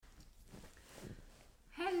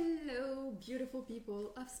beautiful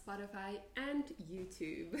people of Spotify and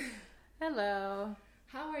YouTube. Hello.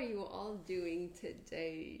 How are you all doing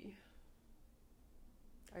today?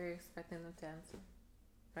 Are you expecting them to answer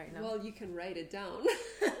right now? Well, you can write it down.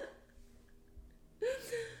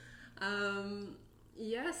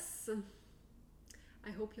 Yes. I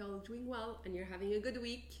hope y'all are doing well and you're having a good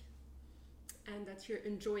week and that you're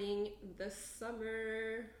enjoying the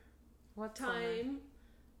summer What time.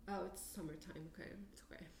 Oh, it's summertime. Okay, it's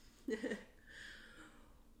okay.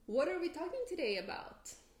 What are we talking today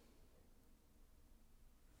about?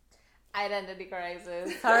 Identity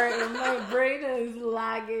crisis. Sorry, my brain is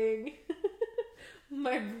lagging.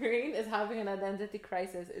 My brain is having an identity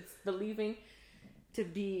crisis. It's believing to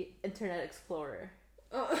be Internet Explorer.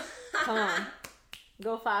 Oh. Come on.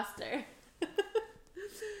 Go faster.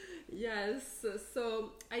 Yes,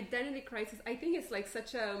 so identity crisis, I think it's like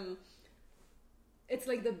it's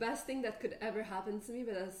like the best thing that could ever happen to me,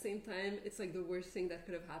 but at the same time, it's like the worst thing that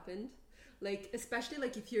could have happened. Like, especially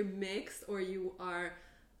like if you're mixed or you are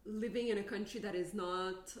living in a country that is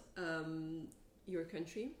not your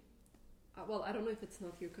country. Well, I don't know if it's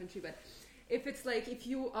not your country, but if it's like if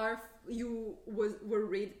you were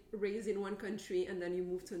raised in one country and then you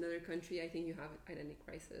move to another country, I think you have identity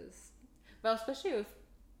crisis. Well, especially if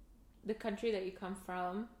the country that you come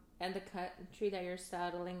from and the country that you're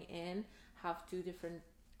settling in have two different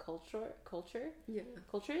cultures,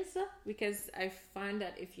 because I find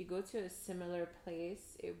that if you go to a similar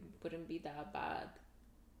place, it wouldn't be that bad.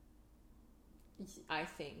 I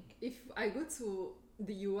think if I go to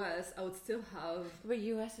the US, I would still have. But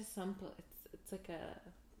US is it's like a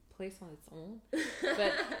place on its own.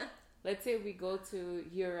 But let's say we go to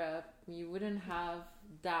Europe, you wouldn't have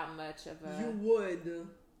that much of a. You would.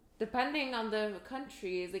 Depending on the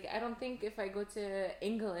countries, like I don't think if I go to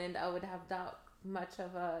England, I would have that much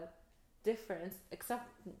of a difference,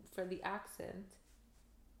 except for the accent.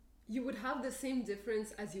 You would have the same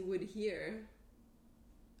difference as you would here.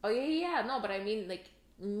 Oh yeah, no, but I mean like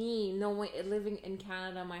me living in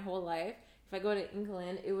Canada my whole life. If I go to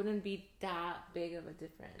England, it wouldn't be that big of a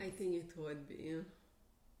difference. I think it would be.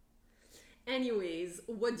 Anyways,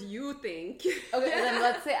 what do you think? Okay, and then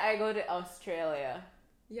let's say I go to Australia.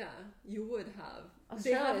 Yeah, you would have.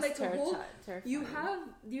 Australia they have is like a whole. terrifying.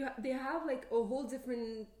 They have like a whole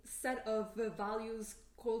different set of values,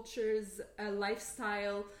 cultures,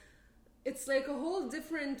 lifestyle. It's like a whole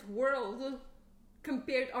different world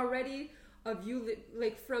compared already of you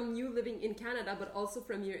from you living in Canada, but also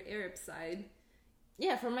from your Arab side.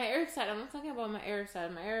 Yeah, from my Arab side. I'm not talking about my Arab side.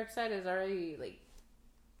 My Arab side is already like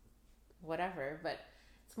whatever, but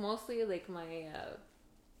it's mostly like my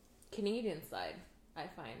Canadian side, I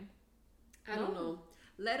find. I don't know.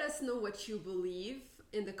 Let us know what you believe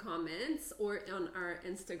in the comments or on our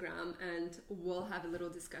Instagram and we'll have a little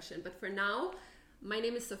discussion. But for now, my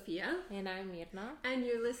name is Sophia. And I'm Mirna. And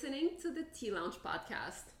you're listening to the Tea Lounge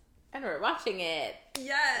podcast. And we're watching it.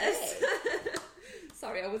 Yes! Hey.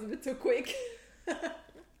 Sorry, I was a bit too quick. So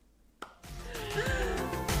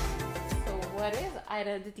what is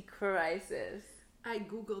identity crisis? I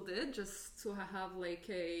googled it just to have like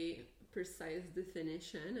a precise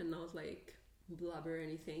definition and not like blabber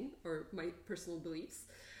anything or my personal beliefs.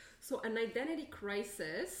 So an identity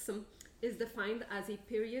crisis is defined as a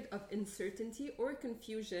period of uncertainty or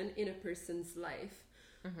confusion in a person's life.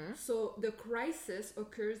 Mm-hmm. So the crisis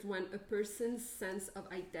occurs when a person's sense of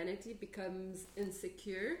identity becomes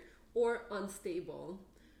insecure or unstable,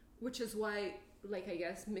 which is why, like, I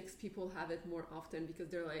guess mixed people have it more often because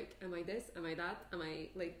they're like, am I this? Am I that? Am I,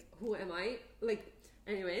 like, who am I? Like,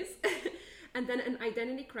 anyways. And then an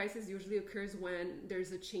identity crisis usually occurs when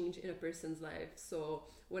there's a change in a person's life. So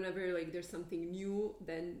whenever, like, there's something new,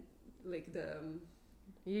 then, like,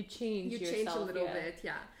 you change a little bit,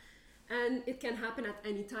 yeah. And it can happen at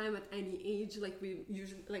any time, at any age. Like, we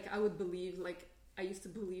usually, like, I used to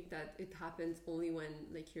believe that it happens only when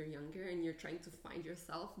like you're younger and you're trying to find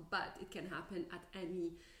yourself, but it can happen at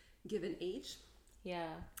any given age. Yeah,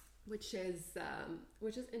 which is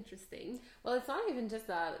interesting. Well, it's not even just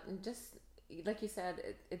that. Just like you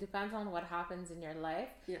said, it depends on what happens in your life.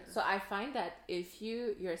 Yeah. So I find that if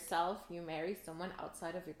you marry someone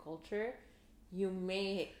outside of your culture, you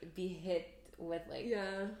may be hit with like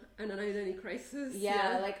an identity crisis.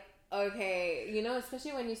 Yeah, like. Okay,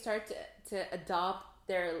 especially when you start to adopt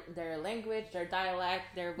their language, their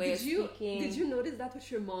dialect, their way of speaking. Did you notice that with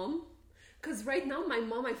your mom? Because right now,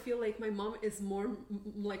 I feel like my mom is more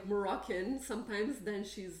like Moroccan sometimes than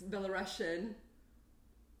she's Belarusian.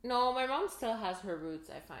 No, my mom still has her roots,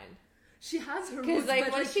 I find. She has her roots. Because like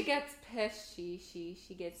when she gets pissed,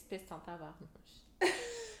 she gets pissed on tabarnouche.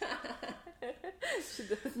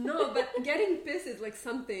 No, but getting pissed is like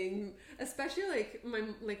something, especially like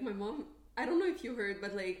my mom. I don't know if you heard,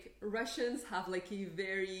 but like Russians have like a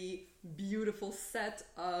very beautiful set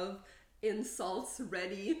of insults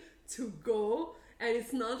ready to go. And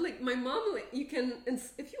it's not like my mom, like you can,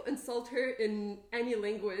 if you insult her in any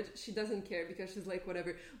language, she doesn't care because she's like,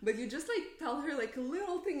 whatever. But you just like tell her like a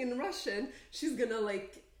little thing in Russian, she's gonna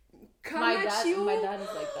like come at you. My dad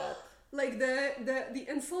is like that. Like the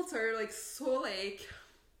insults are like so like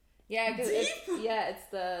deep. It's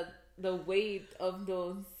the weight of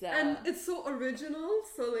those and it's so original.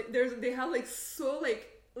 So like they have like so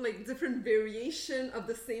like different variation of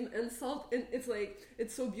the same insult, and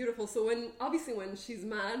it's so beautiful. So when she's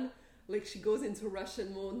mad, like she goes into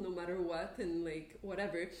Russian mode no matter what, and like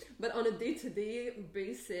whatever. But on a day-to-day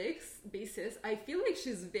basis, I feel like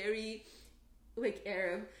she's very like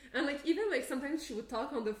Arab, and like even like sometimes she would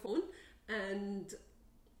talk on the phone and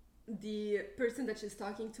the person that she's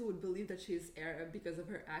talking to would believe that she's Arab because of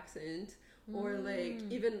her accent. Or like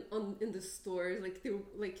even in the stores, like they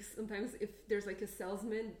like sometimes if there's like a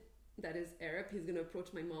salesman that is Arab, he's gonna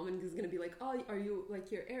approach my mom and he's gonna be like, "Oh, are you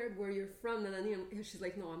like you're Arab? Where you're from?" And then she's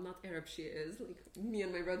like, "No, I'm not Arab." She is like me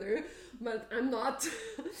and my brother, but I'm not.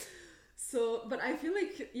 So, but I feel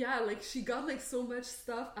like like she got like so much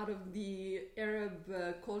stuff out of the Arab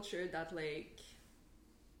culture that like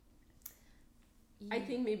I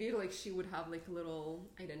think maybe like she would have like a little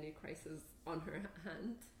identity crisis on her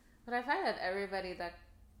hand. But I find that everybody that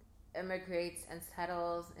immigrates and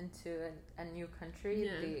settles into a new country,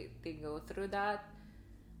 they go through that.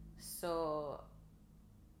 So,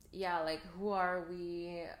 like who are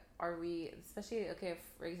we? Are we, especially, okay,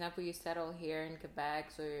 for example, you settle here in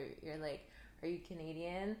Quebec, so you're like, are you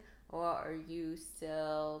Canadian? Or are you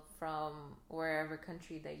still from wherever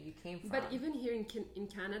country that you came from? But even here in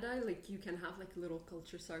Canada, like you can have like a little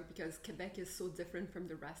culture shock because Quebec is so different from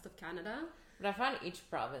the rest of Canada. But I find each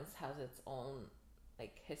province has its own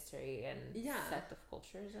like history and set of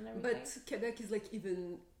cultures and everything. But Quebec is like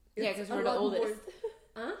even because we're the oldest.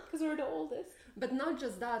 Because we're the oldest. But not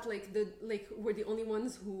just that, we're the only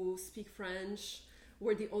ones who speak French.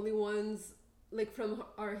 We're the only ones like from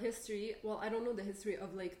our history. Well, I don't know the history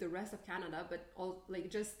of like the rest of Canada, but all like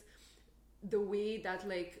just the way that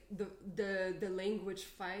like the language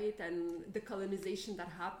fight and the colonization that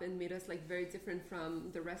happened made us like very different from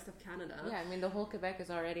the rest of Canada. Yeah, I mean the whole Quebec is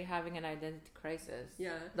already having an identity crisis.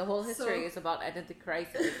 Yeah, the whole history is about identity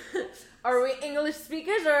crisis. Are we English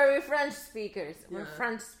speakers or are we French speakers? We're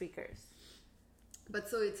French speakers. But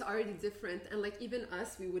so it's already different, and like even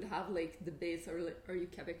us, we would have like debates, or like, are you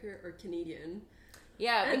Quebecer or Canadian?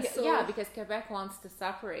 Yeah, because Quebec wants to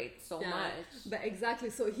separate so much. But exactly,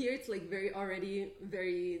 so here it's like already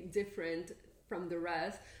very different from the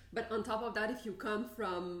rest. But on top of that, if you come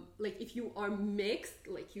from, like if you are mixed,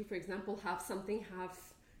 like you for example have something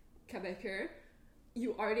half Quebecer,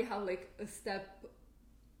 you already have like a step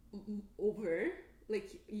over, like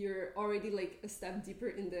you're already like a step deeper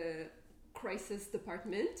in the crisis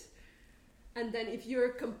department. And then if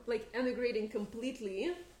you're emigrating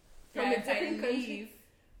completely from a different country,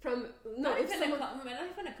 when I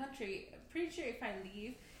live in a country, I'm pretty sure if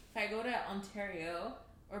I go to Ontario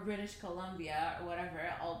or British Columbia or whatever,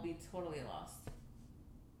 I'll be totally lost.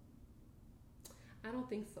 I don't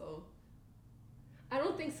think so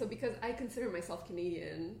because I consider myself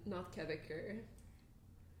Canadian, not Quebecer.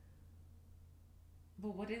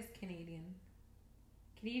 But what is Canadian?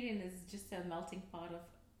 Canadian is just a melting pot of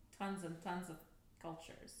tons and tons of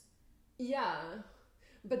cultures. Yeah.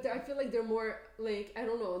 But I feel like they're more like, I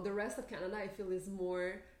don't know, the rest of Canada I feel is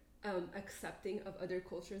more accepting of other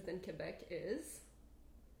cultures than Quebec is.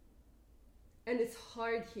 And it's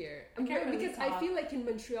hard here. I feel like in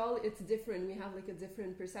Montreal it's different. We have like a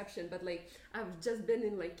different perception. But like I've just been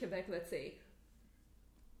in like Quebec, let's say,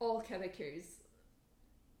 all Quebecers.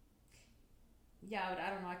 Yeah, but I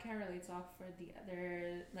don't know. I can't really talk for the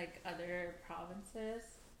other provinces.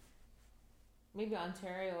 Maybe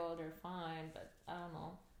Ontario, they're fine, but I don't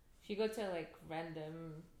know. If you go to like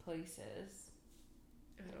random places,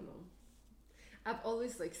 I don't know. I've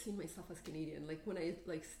always like seen myself as Canadian. Like when I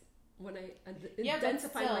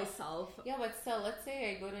identify myself. Yeah, but still, let's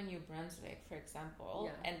say I go to New Brunswick, for example,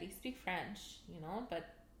 and they speak French,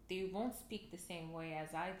 but they won't speak the same way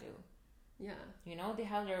as I do. Yeah. They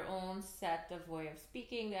have their own set of way of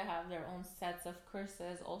speaking. They have their own sets of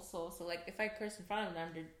curses also. So like if I curse in front of them,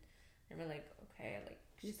 they're like, okay, like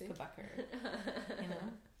she's Quebecer.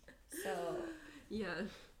 So yeah.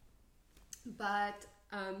 But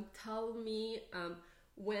tell me,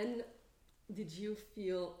 when did you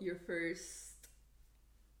feel your first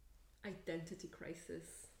identity crisis?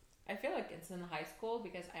 I feel like it's in high school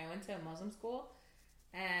because I went to a Muslim school,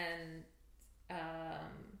 and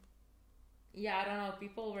yeah, I don't know.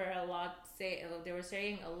 People were they were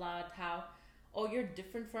saying a lot how, oh, you're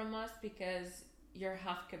different from us because you're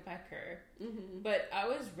half Quebecer. Mm-hmm. But I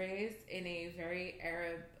was raised in a very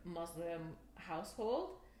Arab Muslim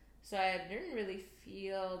household, so I didn't really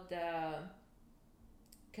feel the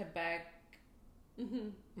Quebec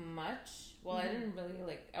much. Well, I didn't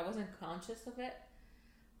really I wasn't conscious of it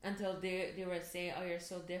until they were saying, oh, you're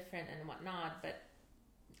so different and whatnot, but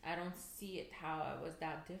I don't see it how I was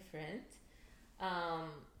that different.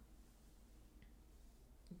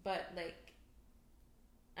 But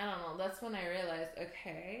I don't know, that's when I realized,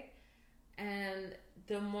 okay. And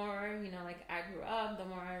the more, I grew up, the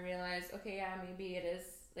more I realized, okay, yeah, maybe it is,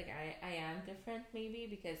 I am different, maybe,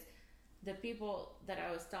 because the people that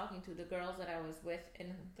I was talking to, the girls that I was with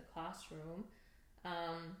in the classroom,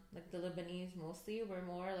 the Lebanese mostly, were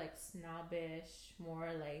more, snobbish,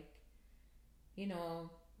 more,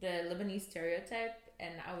 the Lebanese stereotype,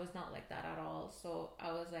 and I was not like that at all. So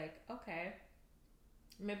I was like, okay,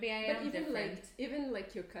 maybe I am different. Even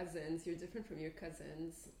your cousins, you're different from your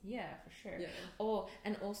cousins. Yeah, for sure. Yeah. Oh,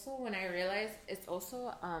 and also when I realized it's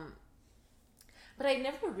also but I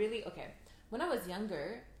never really, okay, when I was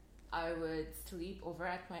younger, I would sleep over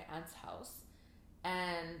at my aunt's house,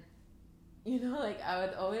 and I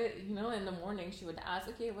would always, in the morning she would ask,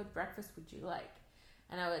 okay, what breakfast would you like?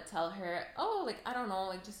 And I would tell her, oh, I don't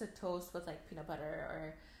know, just a toast with peanut butter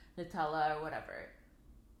or Nutella or whatever.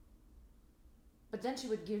 But then she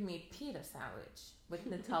would give me a pita sandwich with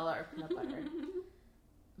Nutella or peanut butter.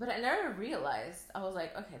 But I never realized. I was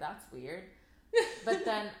like, okay, that's weird. But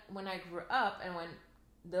then when I grew up and when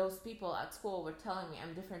those people at school were telling me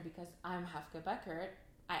I'm different because I'm half Quebecer,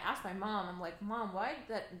 I asked my mom, I'm like, Mom, why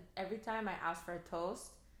that every time I ask for a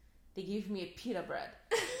toast, they give me a pita bread?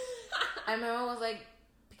 And my mom was like,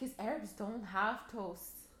 because Arabs don't have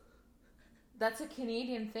toast. That's a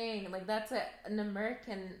Canadian thing. That's an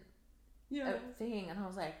American thing. And I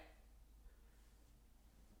was like,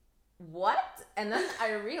 what? And then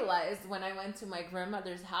I realized when I went to my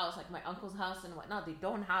grandmother's house, my uncle's house and whatnot, they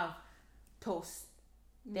don't have toast.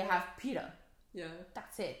 They have pita. Yeah.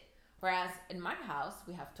 That's it. Whereas in my house,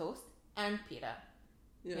 we have toast and pita.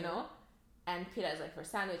 And pita is for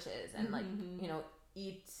sandwiches and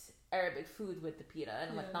eat Arabic food with the pita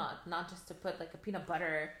and whatnot, not just to put a peanut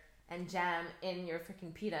butter and jam in your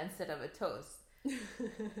freaking pita instead of a toast.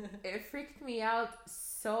 It freaked me out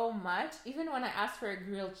so much, even when I asked for a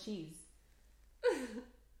grilled cheese.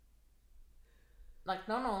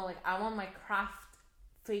 No, I want my Kraft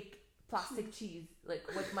fake plastic cheese,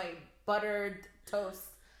 with my buttered toast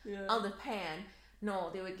on the pan. No,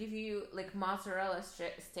 they would give you mozzarella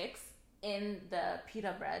sticks in the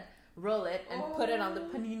pita bread, roll it and put it on the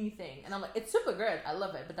panini thing, and I'm like, it's super good, I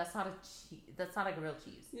love it, but that's not a cheese. That's not a grilled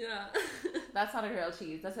cheese. Yeah. That's not a grilled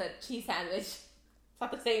cheese. That's a cheese sandwich. It's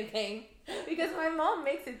not the same thing, because my mom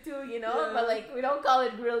makes it too, but we don't call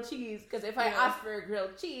it grilled cheese, because if I ask for a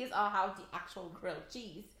grilled cheese, I'll have the actual grilled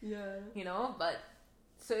cheese. But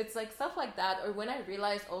so it's stuff like that. Or when I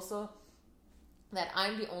realized also that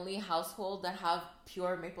I'm the only household that have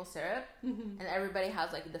pure maple syrup, and everybody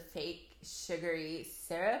has the fake sugary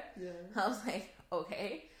syrup. I was like,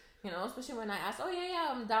 okay, especially when I asked, oh yeah,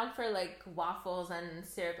 I'm down for waffles and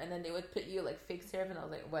syrup, and then they would put you fake syrup, and I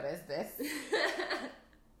was like, what is this?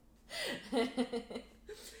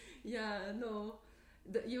 Yeah, no,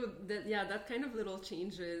 that kind of little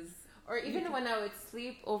changes. Or even when I would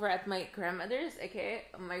sleep over at my grandmother's, okay,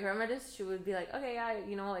 she would be like, okay, yeah,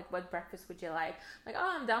 what breakfast would you like? Oh,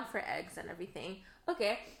 I'm down for eggs and everything.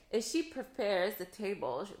 Okay, if she prepares the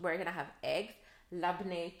table, we're gonna have eggs,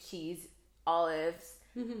 labneh, cheese, olives,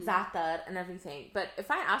 za'atar, and everything. But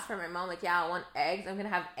if I ask for my mom, yeah, I want eggs, I'm gonna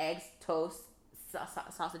have eggs, toast,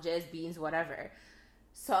 sausages, beans, whatever.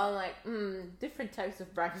 So I'm like, different types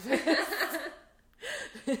of breakfast.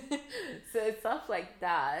 So it's stuff like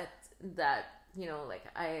that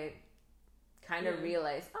I kind of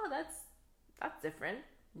realized, oh, that's different.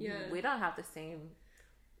 Yeah, we don't have the same.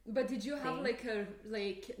 But did you have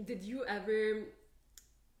did you ever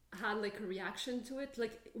had a reaction to it,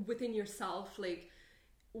 within yourself,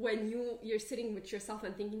 when you're sitting with yourself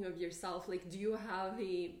and thinking of yourself, do you have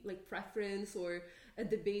a preference or a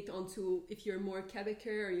debate onto if you're more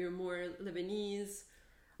Quebecer or you're more Lebanese?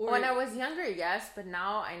 Or... When I was younger, yes, but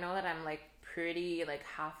now I know that I'm pretty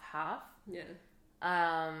half. Yeah.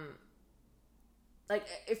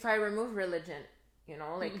 If I remove religion,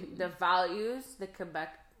 the values, the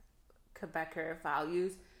Quebecer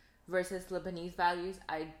values versus Lebanese values,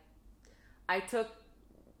 I took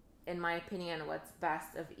in my opinion, what's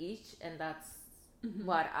best of each, and that's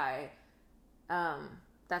what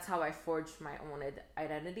that's how I forged my own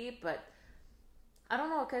identity. But I don't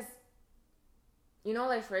know, because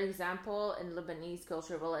like for example, in Lebanese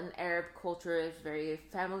culture, well, in Arab culture is very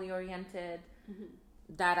family oriented.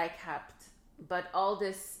 That I kept, but all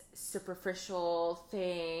this superficial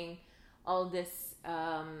thing, all this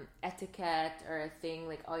etiquette or a thing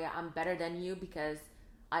like, oh yeah, I'm better than you because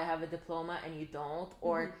I have a diploma and you don't,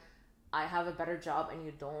 or I have a better job and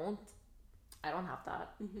you don't. I don't have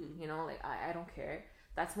that. Like I don't care.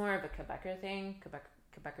 That's more of a Quebecer thing.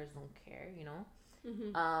 Quebecers don't care.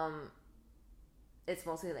 It's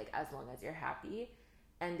mostly like as long as you're happy,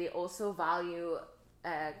 and they also value.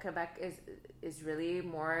 Quebec is really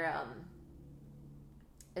more.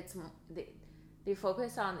 They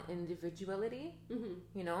focus on individuality,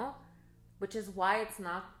 which is why it's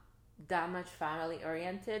not that much family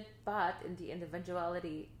oriented. But in the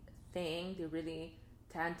individuality thing, they really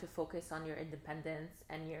tend to focus on your independence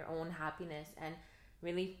and your own happiness, and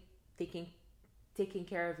really taking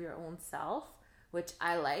care of your own self, which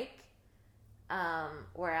I like.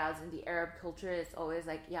 Whereas in the Arab culture, it's always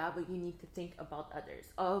like, yeah, but you need to think about others.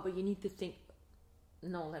 Oh, but you need to think.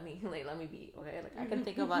 No, let me be okay. Like I can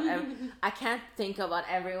think about. I can't think about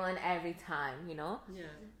everyone every time. Yeah.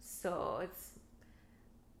 So it's.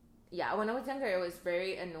 Yeah, when I was younger, it was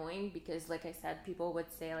very annoying because, like I said, people would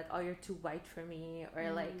say like, "Oh, you're too white for me,"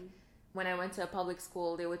 or like, when I went to a public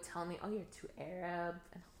school, they would tell me, "Oh, you're too Arab,"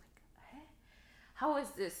 and I'm like, eh? How is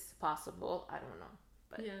this possible? I don't know,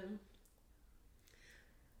 but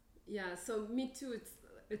yeah. So me too.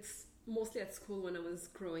 It's mostly at school when I was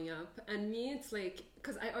growing up, and me, it's like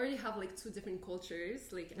because I already have like two different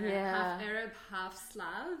cultures, like half Arab, half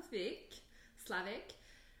Slavic.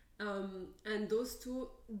 And those two,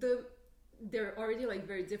 they're already like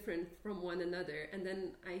very different from one another. And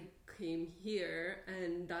then I came here,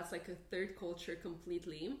 and that's like a third culture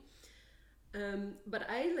completely. But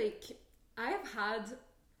I've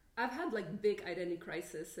had like big identity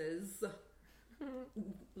crises,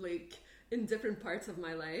 like in different parts of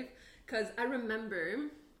my life. Because I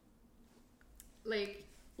remember, like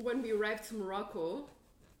when we arrived to Morocco,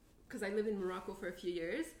 because I lived in Morocco for a few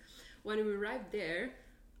years. When we arrived there,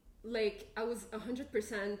 like I was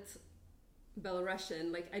 100%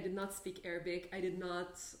 Belarusian. Like I did not speak Arabic. I did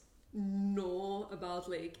not know about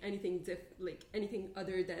like anything anything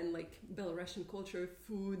other than like Belarusian culture,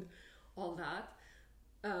 food, all that.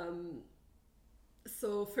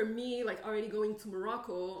 So for me, like already going to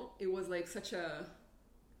Morocco, it was like such a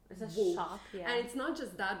shock. Yeah. And it's not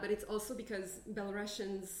just that, but it's also because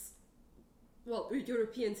Belarusians, well,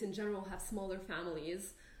 Europeans in general have smaller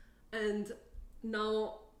families, and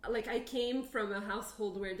now. Like I came from a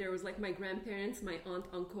household where there was like my grandparents, my aunt,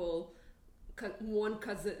 uncle, one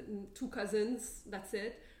cousin, two cousins, that's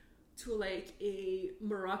it, to like a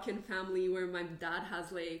Moroccan family where my dad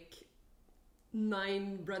has like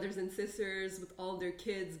 9 brothers and sisters with all their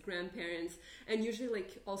kids, grandparents, and usually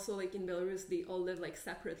like also like in Belarus they all live like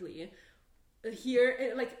separately.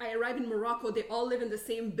 Here, like I arrived in Morocco, they all live in the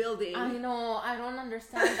same building. I know, I don't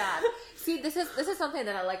understand that. See, this is something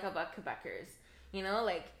that I like about Quebecers.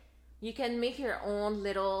 Like you can make your own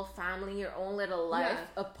little family, your own little life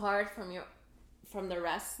apart from the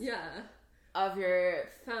rest of your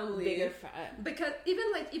family. Because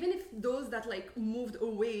even if those that like moved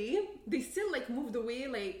away, they still like moved away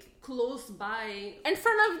like close by in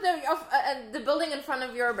front of the building in front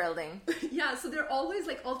of your building. Yeah, so they're always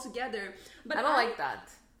like all together. But I don't like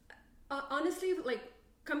that. Honestly, like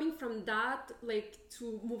coming from that like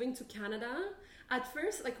to moving to Canada. At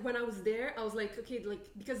first, like when I was there, I was like, okay, like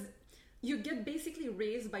because you get basically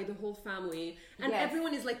raised by the whole family, and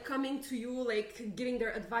everyone is like coming to you, like giving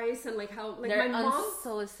their advice and like how like their my mom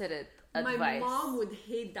unsolicited advice. My mom would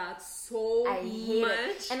hate that so I hate much,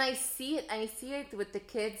 it. And I see it with the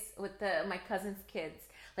kids, with my cousin's kids.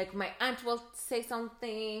 Like my aunt will say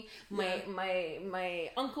something,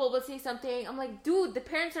 my uncle will say something. I'm like, dude, the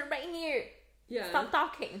parents are right here. Yeah. Stop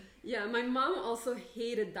talking. Yeah, my mom also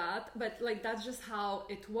hated that, but like that's just how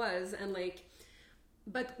it was. And like,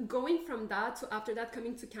 but going from that to after that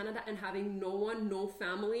coming to Canada and having no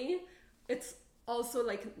family, it's also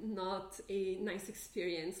like not a nice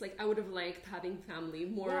experience. Like I would have liked having family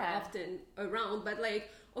more often around, but like,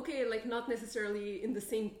 okay, like not necessarily in the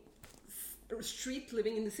same street,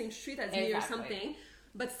 living in the same street as me or something.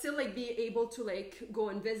 But still like be able to like go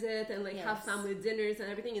and visit and like have family dinners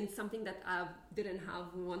and everything, and something that I didn't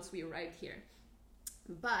have once we arrived here.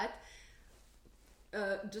 But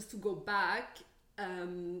just to go back,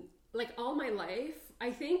 like all my life,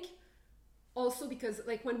 I think also because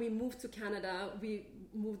like when we moved to Canada,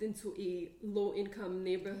 moved into a low income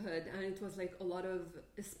neighborhood, and it was like a lot of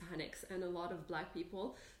Hispanics and a lot of Black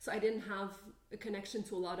people. So I didn't have a connection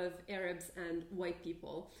to a lot of Arabs and white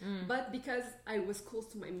people. But because I was close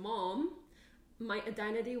to my mom, my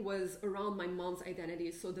identity was around my mom's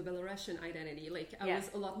identity, so the Belarusian identity. Like I was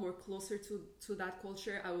a lot more closer to that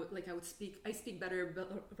culture. I speak better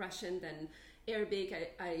Belarusian than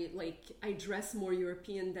Arabic. I dress more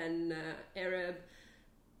European than Arab.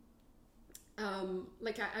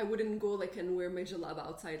 I wouldn't go like and wear my jalab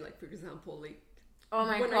outside, like for example, like oh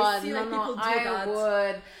my god,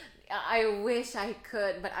 would. I wish I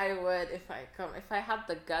could, but I would if I had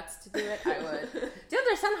the guts to do it, I would. Do you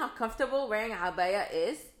understand how comfortable wearing abaya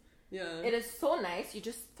is? Yeah. It is so nice. You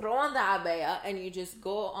just throw on the abaya and you just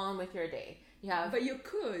go on with your day. But you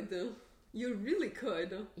could. You really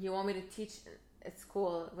could. You want me to teach at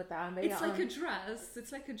school with the abaya? It's like a dress.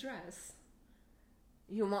 It's like a dress.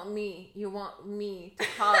 You want me to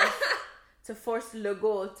cause to force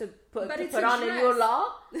Logo to put on a new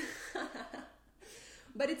law?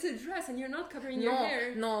 But it's a dress and you're not covering your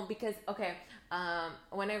hair. No, because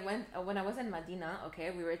when I was in Medina,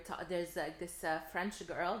 we were there's this French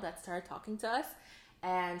girl that started talking to us,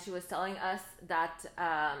 and she was telling us that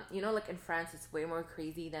like in France it's way more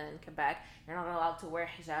crazy than in Quebec. You're not allowed to wear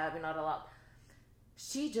hijab. You're not allowed.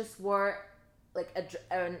 She just wore like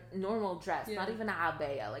a normal dress, not even a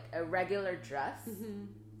abaya, like a regular dress,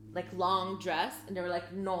 like long dress, and they were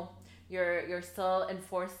like, no. You're still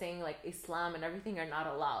enforcing like Islam and everything. You're not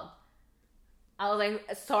allowed. I was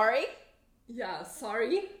like, sorry? Yeah,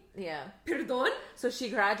 sorry. Yeah. Pardon? So she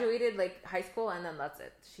graduated like high school and then that's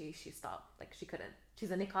it. She stopped. Like she couldn't.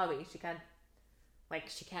 She's a niqabi. She can't.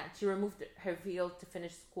 She removed her veil to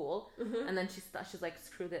finish school, and then she's like,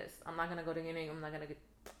 screw this. I'm not gonna go to uni. I'm not gonna get.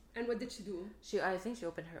 And what did she do? I think she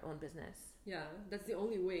opened her own business. Yeah, that's the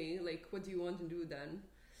only way. Like, what do you want to do then?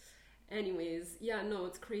 Anyways, yeah, no,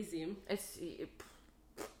 it's crazy.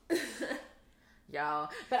 Yeah,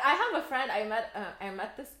 but I have a friend. I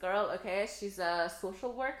met this girl. Okay, she's a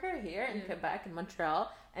social worker here in Quebec, in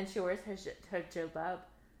Montreal, and she wears her jilbab.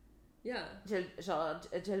 Yeah,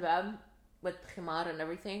 jilbab with khimar and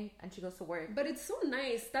everything, and she goes to work. But it's so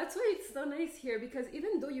nice. That's why it's so nice here, because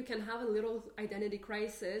even though you can have a little identity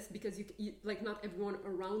crisis because you like not everyone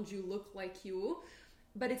around you look like you.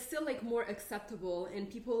 But it's still like more acceptable and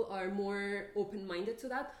people are more open-minded to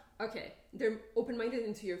that. Okay, they're open-minded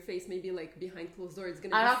into your face, maybe like behind closed doors. It's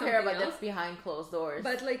gonna I be don't care about else. this behind closed doors.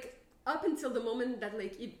 But like up until the moment that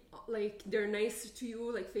like they're nice to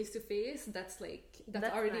you, like face to face, that's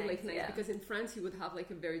already nice, like nice because in France you would have like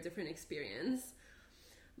a very different experience.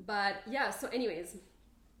 But yeah, so anyways,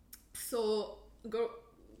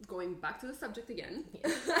 going back to the subject again.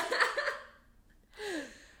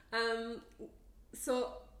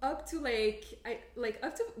 So up to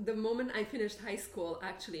up to the moment I finished high school,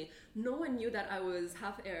 actually, no one knew that I was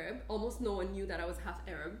half Arab. Almost no one knew that I was half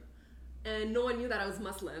Arab, and no one knew that I was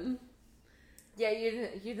Muslim. Yeah,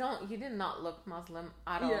 you did not look Muslim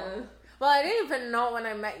at all. Yeah. Well, I didn't even know when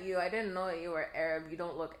I met you. I didn't know that you were Arab. You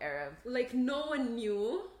don't look Arab. Like no one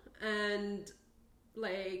knew, and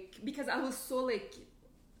like because I was so like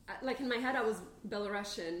in my head I was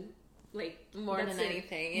Belarusian. Like more than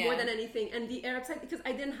anything, and the Arab side, because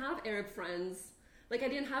I didn't have Arab friends. Like I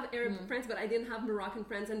didn't have Arab friends, but I didn't have Moroccan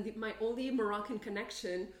friends, and my only Moroccan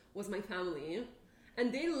connection was my family,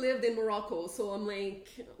 and they lived in Morocco. So I'm like,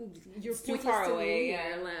 you're too far away.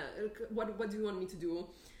 Yeah. Like, what do you want me to do?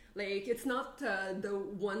 Like it's not the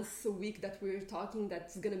once a week that we're talking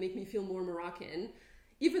that's gonna make me feel more Moroccan.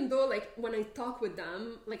 Even though, like, when I talk with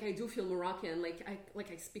them, like, I do feel Moroccan. Like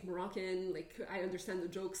I speak Moroccan. Like, I understand the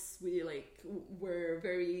jokes. We're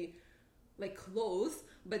very, like, close.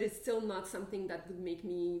 But it's still not something that would make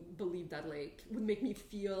me believe that, like, would make me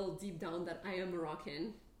feel deep down that I am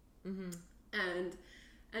Moroccan. Mm-hmm.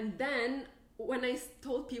 And then when I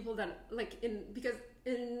told people that, like, because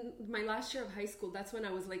in my last year of high school, that's when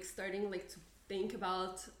I was, like, starting, like, to think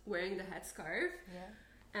about wearing the headscarf. Yeah.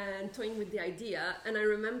 And toying with the idea. And I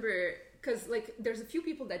remember, because like there's a few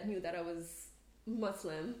people that knew that I was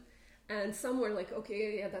Muslim, and some were like,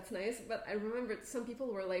 okay, yeah, that's nice. But I remember some people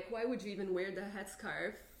were like, why would you even wear the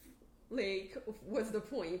headscarf? Like, what's the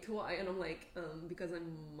point? Why? And I'm like, because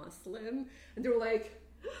I'm Muslim. And they were like,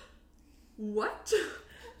 what?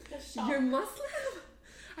 You're Muslim?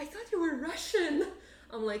 I thought you were Russian.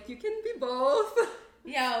 I'm like, you can be both.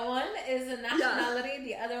 Yeah, one is a nationality,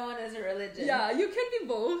 the other one is a religion. Yeah, you can be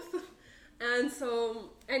both. And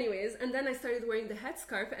so, anyways, and then I started wearing the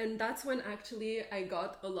headscarf, and that's when actually I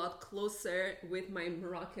got a lot closer with my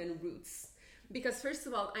Moroccan roots. because first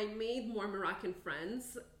of all, I made more Moroccan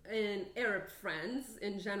friends and Arab friends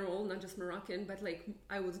in general, not just Moroccan, but like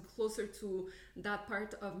I was closer to that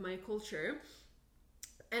part of my culture.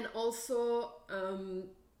 And also,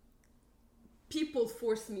 people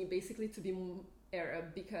forced me basically to be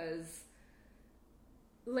Arab, because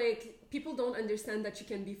like people don't understand that you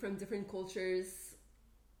can be from different cultures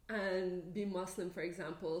and be Muslim, for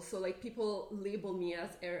example. So like people label me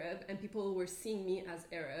as Arab and people were seeing me as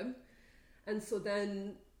Arab. And so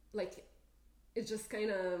then like it just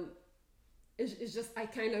kind of, it's just, I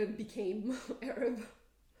kind of became Arab.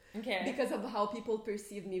 Okay. Because of how people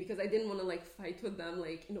perceive me, because I didn't want to like fight with them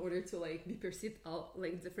like in order to like be perceived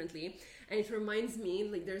like differently. And it reminds me,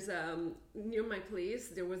 like there's near my place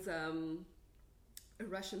there was a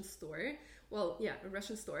Russian store. Well, yeah, a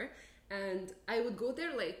Russian store. And I would go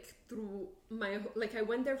there like through my, like I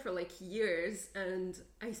went there for like years, and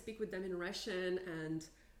I speak with them in Russian, and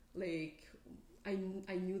like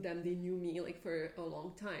I knew them, they knew me like for a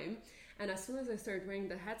long time. And as soon as I started wearing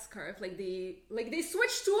the headscarf, like they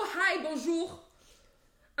switched to hi, bonjour.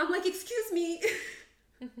 I'm like, excuse me,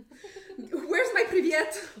 where's my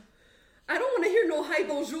privyet? I don't want to hear no hi,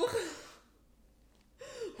 bonjour.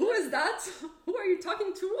 Who is that? Who are you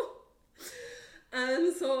talking to?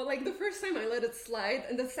 And so like the first time I let it slide,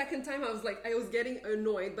 and the second time I was getting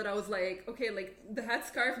annoyed, but I was like, okay, like the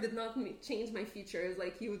headscarf did not change my features.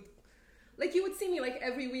 Like you would see me like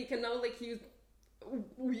every week, and now like you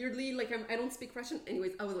weirdly like I don't speak Russian.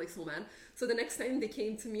 Anyways, I was like so mad. So the next time they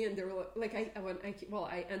came to me and they were like,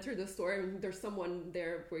 I entered the store and there's someone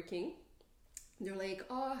there working. They're like,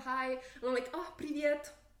 oh hi, and I'm like, oh привет,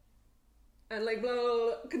 and like blah, blah,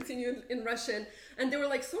 blah, continued in Russian, and they were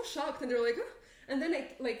like so shocked, and they were like, huh? And then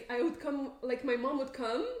I would come, like my mom would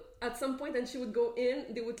come at some point, and she would go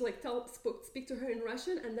in, they would like speak to her in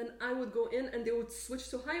Russian, and then I would go in and they would switch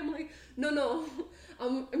to hi. I'm like, no,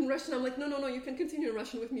 I'm in Russian. I'm like, no, you can continue in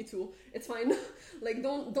Russian with me too, it's fine. Like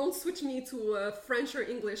don't switch me to French or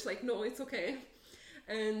English, like no, it's okay.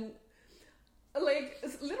 And like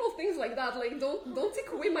little things like that, like don't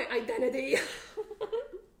take away my identity.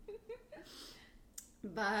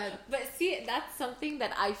 But see, that's something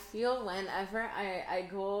that I feel whenever I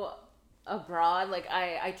go abroad, like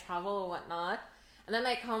I travel or whatnot, and then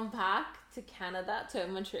I come back to Canada, to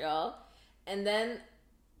Montreal, and then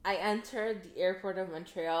I enter the airport of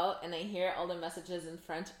Montreal and I hear all the messages in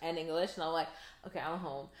French and English, and I'm like, okay, I'm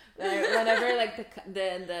home. Whenever like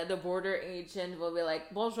the border agent will be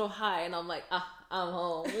like, bonjour, hi, and I'm like, I'm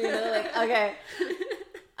home, you know, like okay,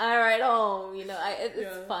 all right, home, you know.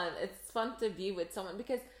 It's fun. It's fun to be with someone,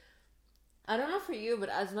 because I don't know for you, but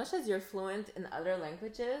as much as you're fluent in other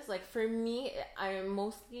languages, like for me, I'm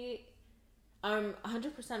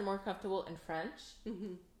 100% more comfortable in French.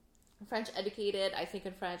 Mm-hmm. French educated. I think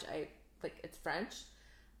in French, I like it's French.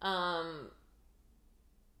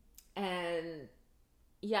 And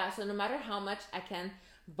yeah, so no matter how much I can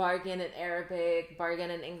bargain in Arabic, bargain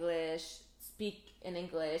in English, speak in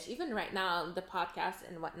English, even right now, the podcast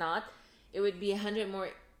and whatnot, it would be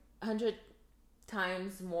 100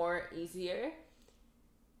 times more easier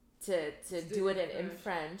to do it in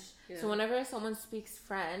French. Yeah. So whenever someone speaks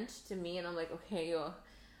French to me and I'm like, okay, yo,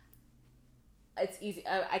 it's easy.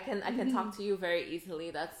 I can talk to you very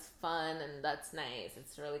easily. That's fun and that's nice.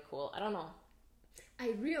 It's really cool. I don't know.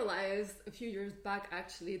 I realized a few years back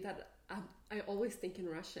actually that I always think in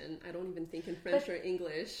Russian. I don't even think in French or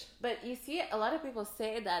English. But you see, a lot of people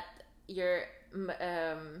say that your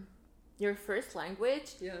first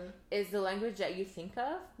language is the language that you think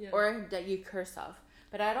of or that you curse of.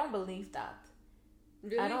 But I don't believe that.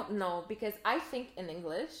 Really? I don't know, because I think in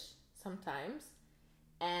English sometimes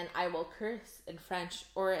and I will curse in French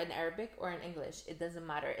or in Arabic or in English. It doesn't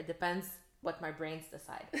matter. It depends what my brains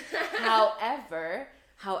decide. However,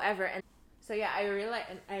 and so yeah, I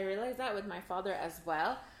realize that with my father as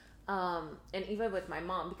well. And even with my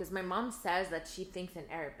mom, because my mom says that she thinks in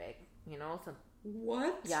Arabic, you know, so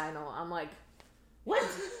what? Yeah, I know. I'm like, what?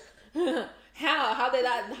 How did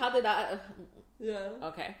that? Yeah.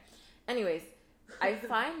 Okay. Anyways, I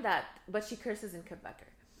find that, but she curses in Quebecer.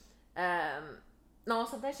 No,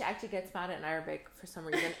 sometimes she actually gets mad in Arabic for some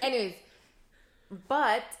reason. Anyways,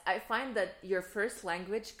 but I find that your first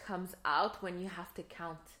language comes out when you have to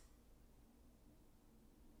count.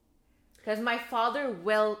 Because my father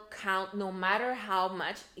will count no matter how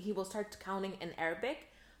much. He will start counting in Arabic.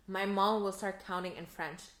 My mom will start counting in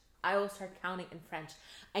French. I will start counting in French.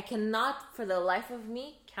 I cannot, for the life of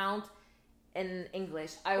me, count in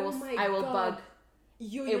English. I will bug.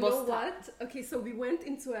 You know what? Okay, so we went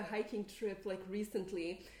into a hiking trip like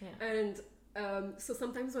recently, and So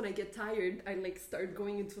sometimes when I get tired, I like start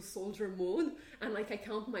going into soldier mode, and like I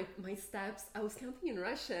count my steps. I was counting in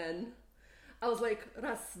Russian. I was like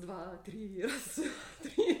раз, два, три, раз, два,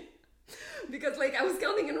 три, because like I was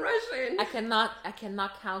counting in Russian. I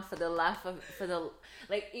cannot count for the laugh of for the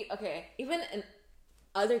like. Okay, even in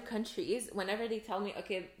other countries, whenever they tell me,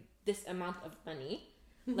 okay, this amount of money,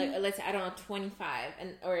 like let's say I don't know 25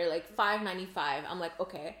 and or like $5.95, I'm like,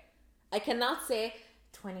 okay, I cannot say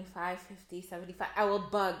 25, 50, 75. I will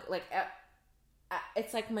bug. Like,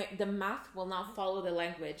 it's like the math will not follow the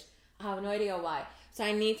language. I have no idea why. So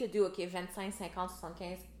I need to do, okay, 25, 50,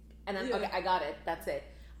 75. And then, okay, I got it. That's it.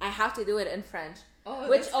 I have to do it in French. Oh,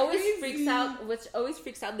 which always freaks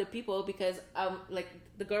out the people because, like,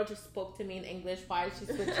 the girl just spoke to me in English. Why is she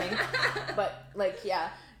switching? But, like, yeah.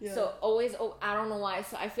 So always, I don't know why.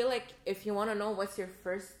 So I feel like if you want to know what's your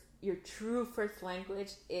true first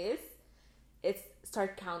language is, it's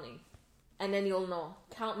start counting, and then you'll know.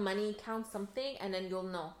 Count money, count something, and then you'll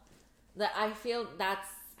know. That I feel that's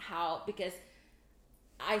how, because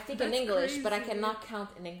I think in English, crazy. But I cannot count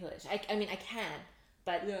in English. I mean I can,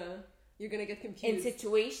 but you're gonna get confused in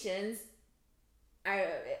situations.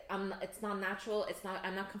 It's not natural.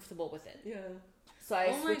 I'm not comfortable with it. Yeah. So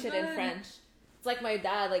I switch it in French. It's like my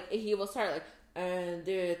dad. Like he will start like 1,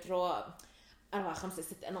 2, 3, 4, 5, 6,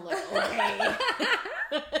 7, and I'm like, okay.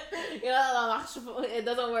 It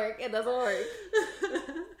doesn't work.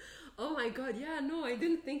 Oh my god, yeah, no, I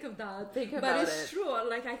didn't think of that. But it's true,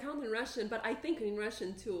 like I count in Russian, but I think in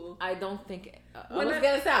Russian too. I don't think, I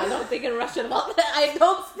don't think in Russian about that. I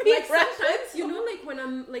don't speak like Russian. Sometimes, you know, like when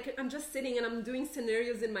I'm just sitting and I'm doing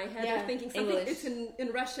scenarios in my head or thinking something, English. It's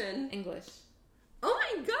in Russian. English. Oh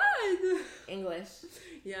my god! English.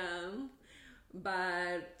 Yeah,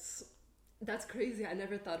 but... That's crazy. I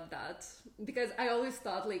never thought of that, because I always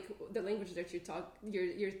thought like the language that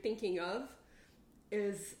you're thinking of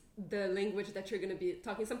is the language that you're going to be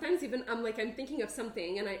talking. Sometimes even I'm thinking of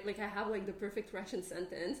something and I have like the perfect Russian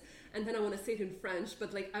sentence, and then I want to say it in French,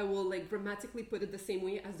 but like I will like grammatically put it the same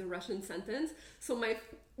way as the Russian sentence. So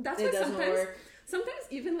that's why sometimes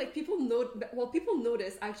even like people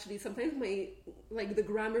notice actually sometimes the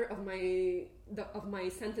grammar of my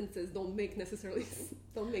sentences don't make sense.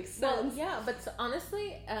 Well, yeah, but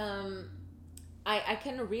honestly, I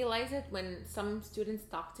can realize it when some students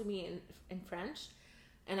talk to me in French,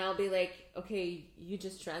 and I'll be like, okay, you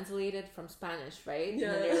just translated from Spanish, right?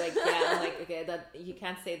 Yeah. And then they're like, yeah. I'm like, okay, that you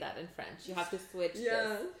can't say that in French. You have to switch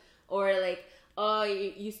this. Or like, oh,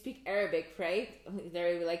 you speak Arabic, right?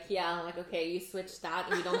 They're like, yeah. I'm like, okay, you switch that,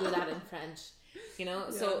 and you don't do that in French. You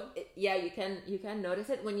know, so you can notice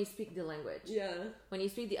it when you speak the language. Yeah. When you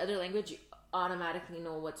speak the other language, you automatically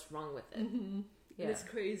know what's wrong with it. Mm-hmm. Yeah. It's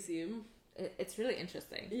crazy. It's really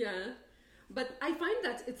interesting. Yeah. But I find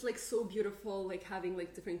that it's like so beautiful, like having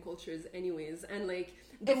like different cultures anyways, and like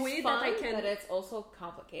the it's way fun, that I can, but it's also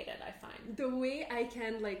complicated, I find. The way I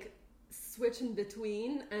can like switch in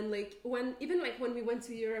between, and like when we went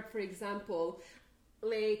to Europe, for example,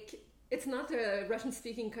 like it's not a Russian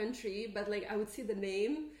speaking country, but like I would see the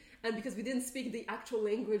name, and because we didn't speak the actual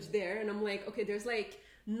language there, and I'm like, okay, there's like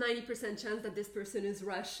 90% chance that this person is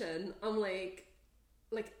Russian. I'm like,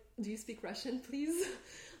 do you speak Russian, please?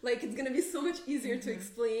 Like, it's gonna be so much easier to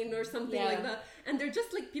explain or something like that. And they're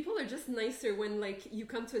just like, people are just nicer when like you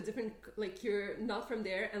come to a different, like you're not from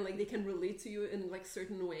there, and like they can relate to you in like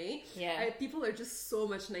certain way. Yeah. People are just so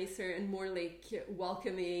much nicer and more like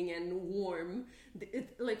welcoming and warm.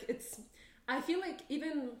 I feel like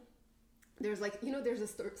even there's like, you know, there's a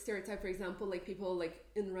stereotype, for example, like people like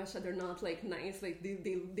in Russia, they're not like nice, like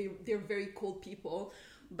they're very cold people.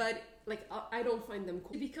 But like I don't find them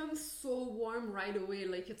cool. It becomes so warm right away.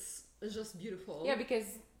 Like it's just beautiful. Yeah, because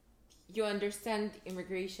you understand the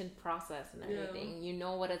immigration process and everything. Yeah. You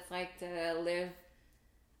know what it's like to live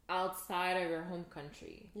outside of your home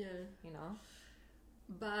country. Yeah. You know?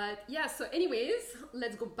 But yeah, so anyways,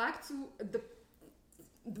 let's go back to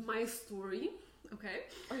my story. Okay.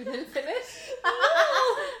 Oh, you didn't finish?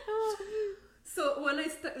 So when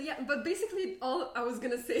but basically all I was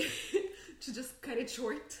gonna say to just cut it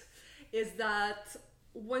short is that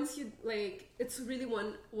once you it's really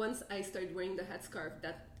once I started wearing the headscarf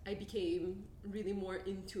that I became really more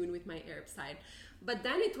in tune with my Arab side. But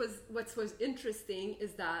then what was interesting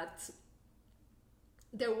is that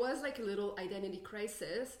there was like a little identity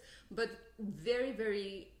crisis, but very,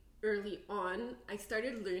 very early on, I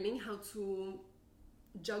started learning how to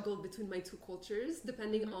juggle between my two cultures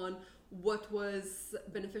depending on what was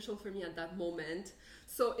beneficial for me at that moment.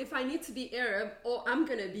 So if I need to be Arab, I'm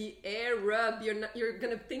gonna be Arab. You're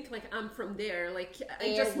gonna think like I'm from there. Like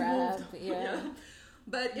I just moved. Yeah.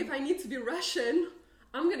 But if I need to be Russian,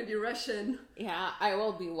 I'm gonna be Russian. Yeah, I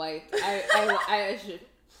will be white.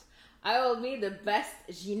 I will be the best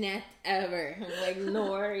Jeanette ever. Like,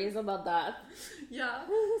 no worries about that. Yeah.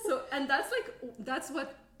 So, and that's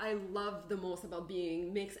what I love the most about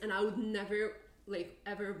being mixed. And I would never, like,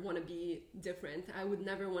 ever want to be different. I would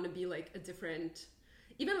never want to be, like, a different,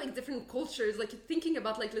 even, like, different cultures. Like, thinking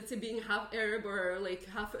about, like, let's say being half Arab or, like,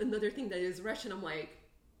 half another thing that is Russian, I'm, like,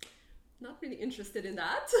 not really interested in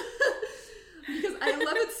that. Because I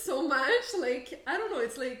love it so much. Like, I don't know,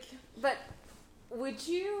 it's like... But would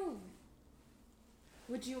you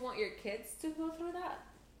want your kids to go through that?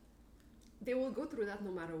 They will go through that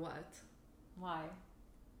no matter what. Why?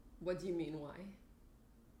 What do you mean, why?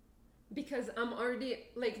 Because I'm already...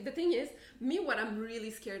 Like, the thing is, me, what I'm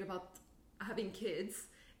really scared about having kids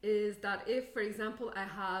is that if, for example,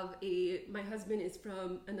 my husband is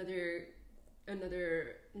from another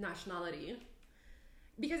nationality...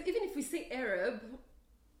 Because even if we say Arab,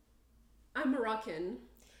 I'm Moroccan.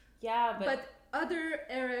 Yeah, but other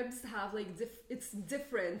Arabs have like it's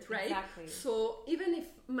different, right? Exactly. So even if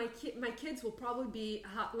my kids will probably be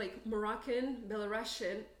like Moroccan,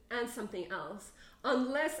 Belarusian, and something else,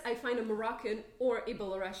 unless I find a Moroccan or a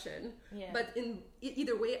Belarusian. Yeah. But in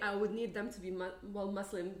either way, I would need them to be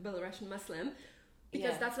Muslim, Belarusian Muslim,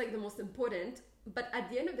 because that's like the most important. But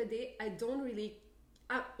at the end of the day, I don't really.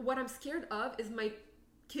 What I'm scared of is my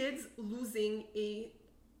kids losing a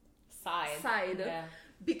side yeah.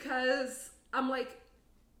 Because I'm like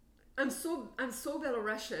I'm so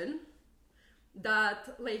Belarusian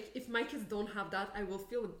that like if my kids don't have that, I will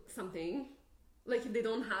feel something. Like if they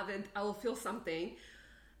don't have it, I will feel something.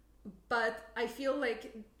 But I feel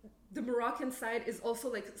like the Moroccan side is also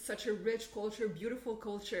like such a rich culture, beautiful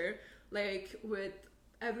culture, like with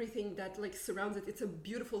everything that like surrounds it. It's a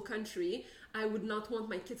beautiful country. I would not want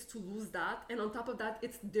my kids to lose that. And on top of that,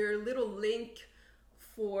 it's their little link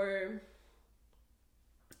for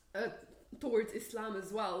towards Islam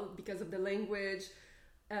as well, because of the language.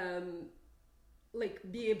 Like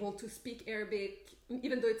be able to speak Arabic,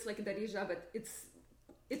 even though it's like Darija, but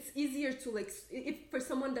it's easier to like, if for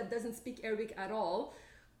someone that doesn't speak Arabic at all,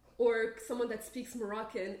 or someone that speaks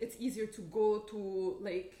Moroccan, it's easier to go to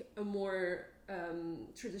like a more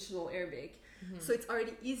traditional Arabic. Mm-hmm. So it's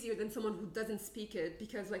already easier than someone who doesn't speak it,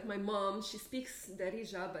 because like my mom, she speaks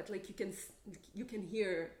Darija, but like you can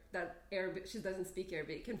hear that Arabic, she doesn't speak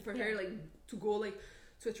Arabic, and for her like to go like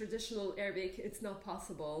to a traditional Arabic, it's not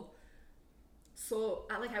possible. So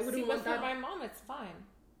like I wouldn't want that. For my mom, it's fine,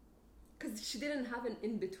 because she didn't have an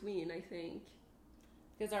in between, I think.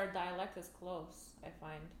 Because our dialect is close, I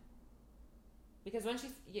find. Because when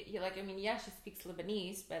she's like, I mean, yeah, she speaks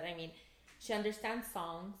Lebanese, but I mean, she understands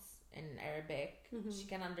songs in Arabic. Mm-hmm. She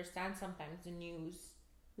can understand sometimes the news.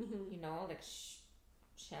 Mm-hmm. You know, like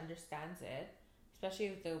she understands it, especially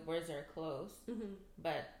if the words are close. Mm-hmm.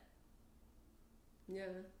 But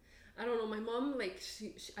yeah, I don't know. My mom, like,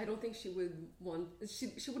 she I don't think she would want.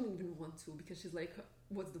 She wouldn't even want to, because she's like,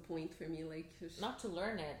 what's the point for me? Like, not to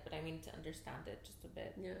learn it, but I mean to understand it just a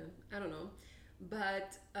bit. Yeah, I don't know.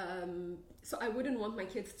 But so I wouldn't want my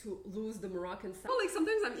kids to lose the Moroccan side. Well, like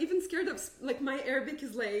sometimes I'm even scared of like my Arabic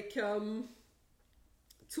is like too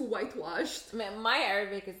whitewashed. I mean, my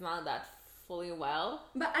Arabic is not that fully well.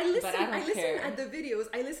 But I listen at the videos.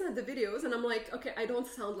 I listen at the videos and I'm like, okay, I don't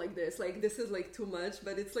sound like this. Like this is like too much.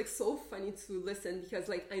 But it's like so funny to listen, because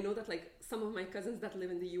like I know that like some of my cousins that live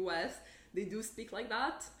in the US, they do speak like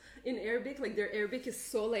that in Arabic. Like their Arabic is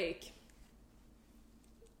so like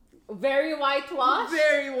very whitewashed.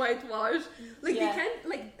 Like they can't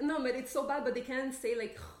like, no, but it's so bad, but they can't say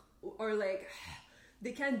like, or like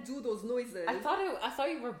they can't do those noises. I thought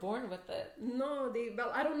you were born with it. No,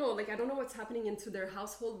 well, I don't know. Like I don't know what's happening into their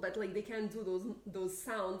household, but like they can't do those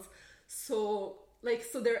sounds. So like,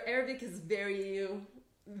 so their Arabic is very,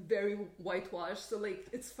 very whitewashed. So like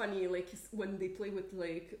it's funny, like when they play with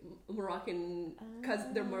like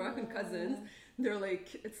their Moroccan cousins, they're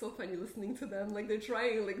like, it's so funny listening to them. Like they're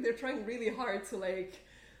trying really hard to like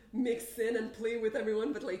mix in and play with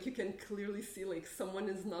everyone, but like you can clearly see like someone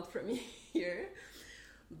is not from here.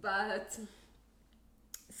 But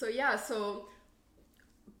so yeah, so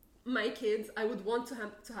my kids, I would want to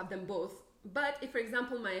have them both. But if, for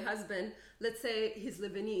example, my husband, let's say he's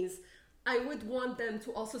Lebanese, I would want them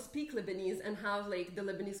to also speak Lebanese and have like the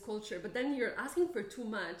Lebanese culture. But then you're asking for too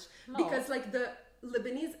much, because like the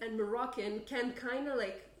Lebanese and Moroccan can kind of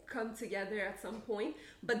like come together at some point,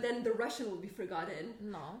 but then the Russian will be forgotten.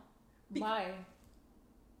 No. Why?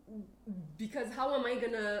 because how am I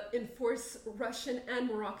gonna enforce Russian and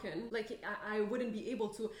Moroccan? Like I wouldn't be able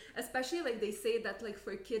to, especially like they say that like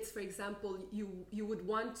for kids, for example, you would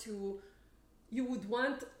want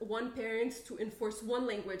one parent to enforce one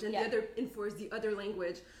language and the other enforce the other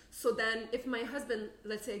language. So then if my husband,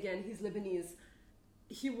 let's say again, he's Lebanese,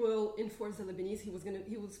 he will enforce the Lebanese, he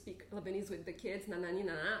will speak Lebanese with the kids,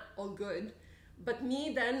 all good. But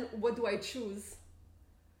me, then what do I choose?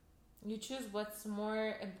 You choose what's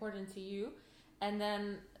more important to you, and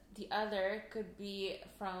then the other could be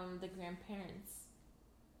from the grandparents.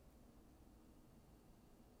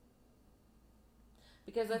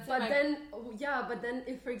 Because let's say but then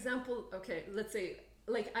if, for example, okay, let's say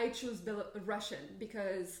like I choose Russian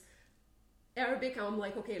because Arabic, I'm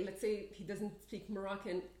like, okay, let's say he doesn't speak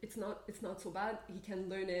Moroccan, it's not so bad. He can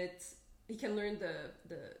learn it. He can learn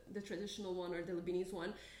the traditional one or the Lebanese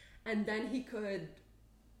one, and then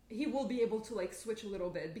he will be able to like switch a little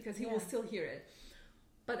bit because he will still hear it.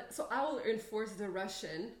 But so I will enforce the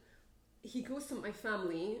Russian. He goes to my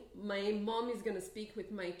family. My mom is gonna speak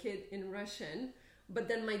with my kid in Russian, but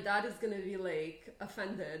then my dad is gonna be like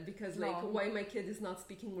offended because why my kid is not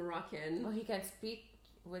speaking Moroccan. Well, he can speak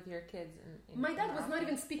with your kids in my dad Moroccan. Was not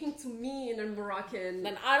even speaking to me in a Moroccan.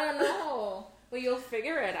 Then I don't know. Well, you'll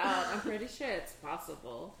figure it out. I'm pretty sure it's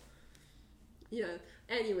possible. Yeah.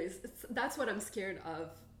 Anyways, that's what I'm scared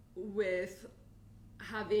of with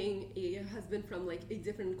having a husband from like a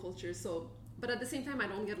different culture. So, but at the same time, I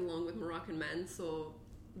don't get along with Moroccan men, so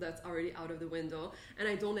that's already out of the window. And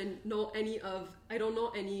I don't know any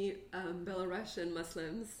Belarusian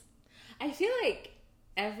Muslims. I feel like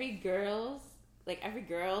every girl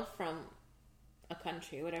from a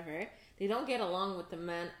country, whatever, they don't get along with the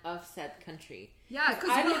men of said country. Yeah,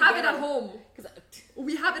 because we have it at home.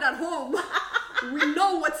 We have it at home. We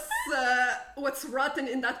know what's rotten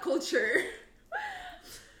in that culture.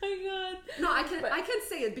 Oh my god. No, I can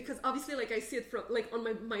say it because obviously, like I see it from like on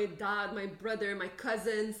my dad, my brother, my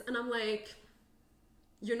cousins, and I'm like,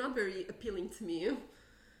 you're not very appealing to me.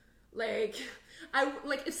 Like,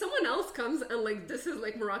 if someone else comes and like this is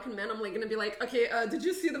like Moroccan man, I'm like gonna be like, okay, did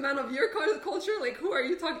you see the man of your culture? Like, who are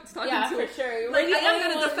you talking to? Yeah, for sure. Like, I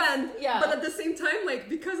am gonna defend. Yeah. But at the same time, like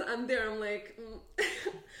because I'm there, I'm like,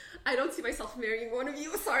 I don't see myself marrying one of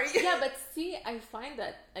you. Sorry. Yeah, but see, I find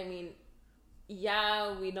that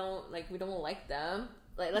we don't like them.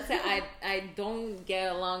 Like, let's say I don't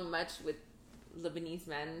get along much with Lebanese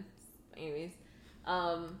men, anyways,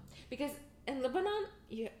 because in Lebanon,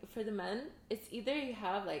 for the men, it's either you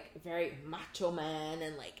have like very macho man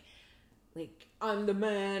and like I'm the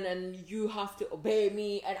man and you have to obey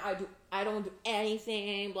me and I don't do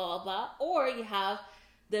anything, blah blah blah, or you have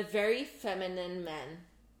the very feminine men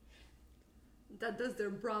that does their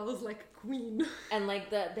brows like a queen and like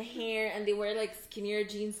the hair, and they wear like skinnier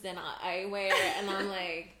jeans than I wear, and I'm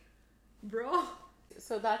like, bro.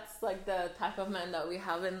 So that's like the type of men that we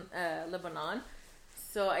have in Lebanon.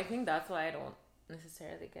 So I think that's why I don't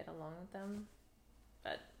necessarily get along with them.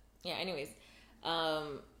 But yeah, anyways,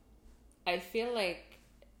 I feel like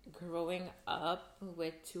growing up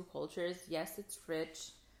with two cultures, yes, it's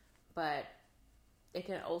rich, but it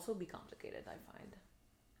can also be complicated, I find.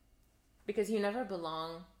 Because you never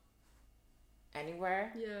belong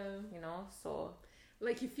anywhere. Yeah. You know, so...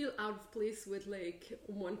 Like, you feel out of place with, like,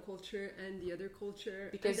 one culture and the other culture.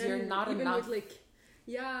 Because you're not even enough. With, like,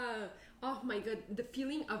 yeah. Oh, my God. The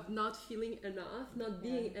feeling of not feeling enough, not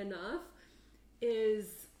being enough,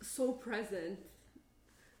 is so present.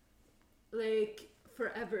 Like,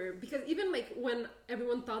 forever. Because even, like, when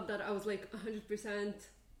everyone thought that I was, like, 100%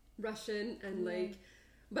 Russian and, like...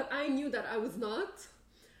 But I knew that I was not.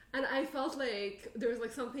 And I felt like there was,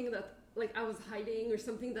 like, something that... like I was hiding, or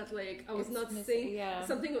something that like I was not saying,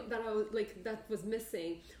 something that I was like that was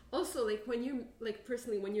missing. Also, like when you like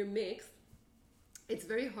personally when you're mixed, it's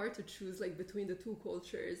very hard to choose like between the two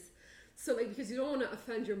cultures. So like because you don't want to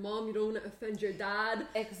offend your mom, you don't want to offend your dad.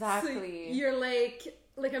 Exactly. So you're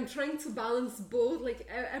like I'm trying to balance both. Like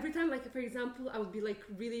every time, like for example, I would be like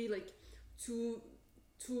really like too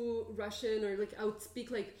Russian, or like I would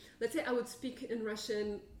speak like, let's say I would speak in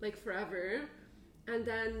Russian like forever. And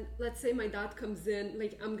then let's say my dad comes in,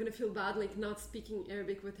 like I'm gonna feel bad like not speaking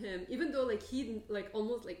Arabic with him, even though like he like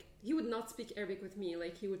almost like he would not speak Arabic with me,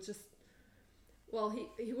 like he would just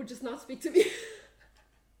he would just not speak to me.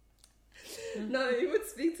 No, he would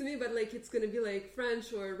speak to me, but like it's gonna be like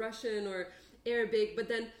French or Russian or Arabic. But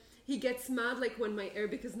then he gets mad like when my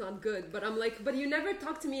Arabic is not good, but I'm like, but you never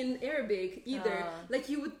talk to me in Arabic either. Like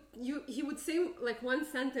he would say like one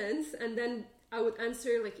sentence and then I would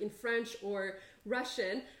answer like in French or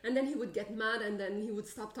Russian, and then he would get mad and then he would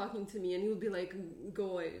stop talking to me and he would be like,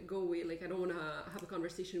 go away, like I don't want to have a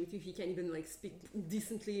conversation with you if you can't even like speak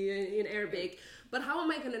decently in Arabic. But how am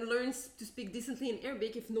I going to learn to speak decently in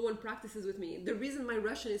Arabic if no one practices with me? The reason my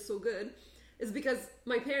Russian is so good is because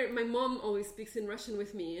my mom always speaks in Russian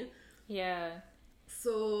with me. Yeah.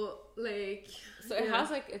 So like, so it has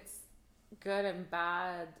like it's good and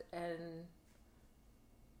bad, and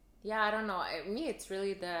yeah, I don't know. Me, it's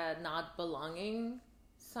really the not belonging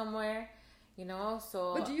somewhere, you know.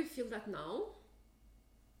 So. But do you feel that now?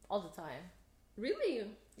 All the time. Really?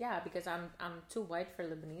 Yeah, because I'm too white for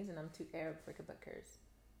Lebanese and I'm too Arab for Quebecers.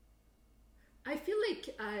 I feel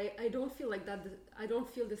like I don't feel like that. I don't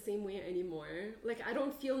feel the same way anymore. Like I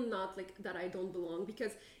don't feel not like that I don't belong,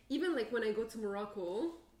 because even like when I go to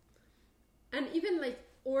Morocco, and even like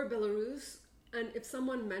or Belarus, and if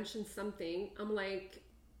someone mentions something, I'm like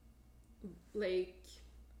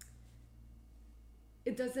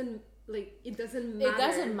it doesn't matter. It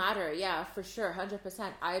doesn't matter. Yeah, for sure,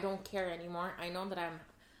 100%. I don't care anymore. I know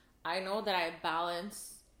that I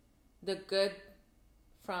balance the good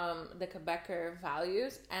from the Quebecer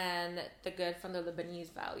values and the good from the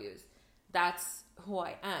Lebanese values. That's who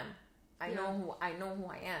I am. I know who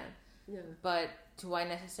I am. Yeah. But do I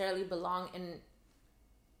necessarily belong in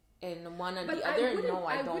one or the other? No,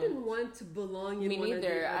 I don't. I wouldn't want to belong in Me one neither.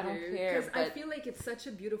 or the other. I don't care. Because I feel like it's such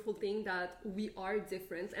a beautiful thing that we are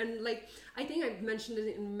different. And like, I think I've mentioned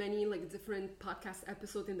it in many like different podcast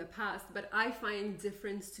episodes in the past, but I find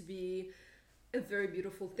difference to be a very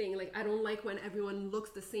beautiful thing. Like I don't like when everyone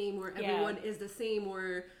looks the same or everyone is the same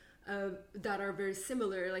or that are very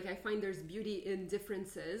similar. Like I find there's beauty in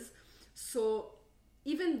differences. So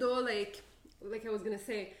even though like I was gonna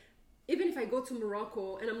say, even if I go to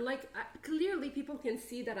Morocco and I'm like, clearly people can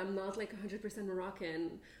see that I'm not like 100%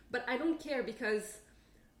 Moroccan, but I don't care, because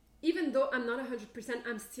even though I'm not 100%,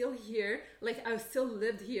 I'm still here. Like I've still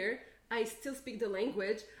lived here. I still speak the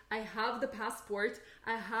language. I have the passport.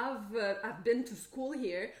 I've been to school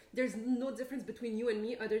here. There's no difference between you and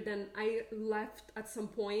me other than I left at some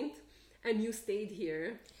point and you stayed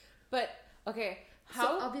here. But okay,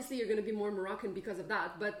 so obviously you're going to be more Moroccan because of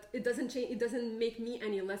that, but it doesn't change. It doesn't make me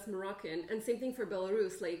any less Moroccan. And same thing for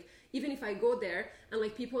Belarus. Like even if I go there and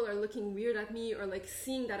like people are looking weird at me or like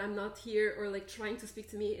seeing that I'm not here or like trying to speak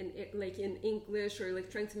to me in English or like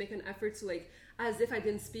trying to make an effort to like as if I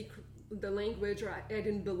didn't speak the language or I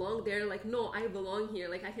didn't belong there, like no, I belong here.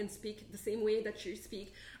 Like I can speak the same way that you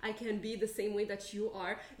speak. I can be the same way that you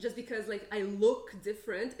are. Just because like I look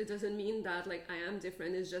different, it doesn't mean that like I am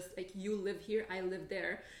different. It's just like you live here, I live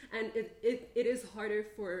there, and it is harder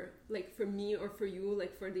for me or for you,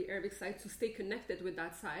 like for the Arabic side, to stay connected with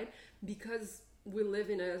that side, because we live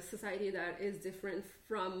in a society that is different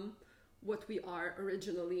from what we are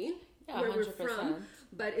originally. Yeah, where 100%. We're from,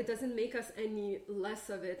 but it doesn't make us any less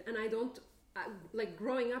of it. And I don't like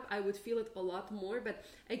growing up, I would feel it a lot more, but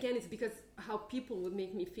again, it's because how people would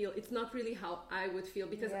make me feel. It's not really how I would feel,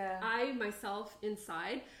 because I myself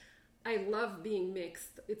inside, I love being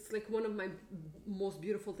mixed. It's like one of my most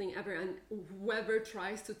beautiful thing ever. And whoever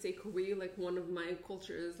tries to take away like one of my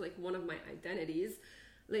cultures, like one of my identities,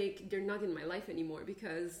 like they're not in my life anymore,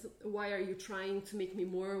 because why are you trying to make me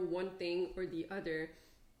more one thing or the other?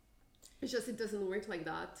 It's just, it doesn't work like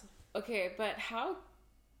that. Okay, but how,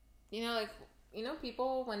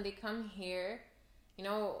 people when they come here,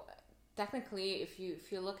 technically if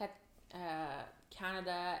you look at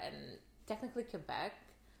Canada and technically Quebec,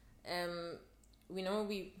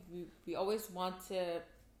 we always want to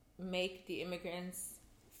make the immigrants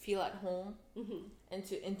feel at home and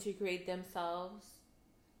to integrate themselves,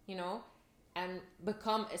 and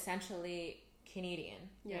become essentially Canadian,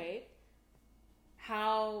 right?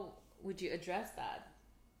 How would you address that?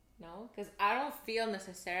 No, because I don't feel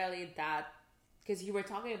necessarily that, because you were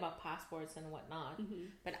talking about passports and whatnot,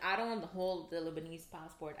 but I don't hold the Lebanese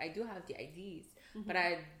passport. I do have the IDs, but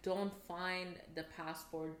I don't find the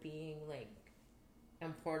passport being like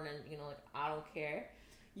important. Like I don't care.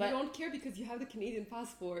 But you don't care because you have the Canadian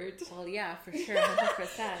passport. Well, yeah, for sure,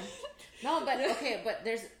 100%. No, but okay,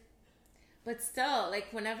 but still, like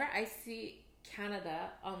whenever I see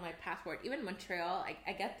Canada on my passport, even Montreal,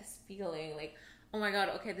 I get this feeling like, oh my god,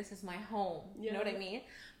 okay, this is my home. You know what I mean?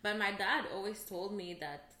 But my dad always told me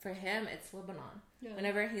that for him it's Lebanon.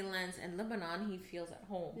 Whenever he lands in Lebanon, he feels at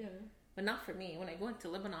home. But not for me. When I go into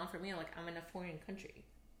Lebanon, for me, like I'm in a foreign country.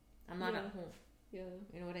 I'm not at home.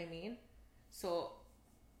 You know what I mean? So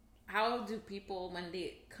how do people, when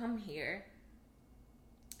they come here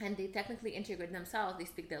and they technically integrate themselves, they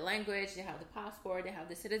speak their language, they have the passport, they have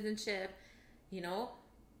the citizenship, you know,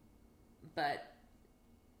 but,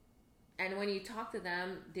 and when you talk to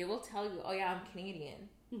them, they will tell you, oh yeah, I'm Canadian,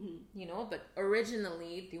 you know, but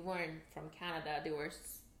originally they weren't from Canada, they were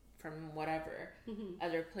from whatever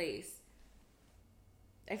other place.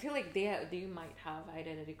 I feel like they might have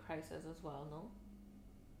identity crisis as well, no?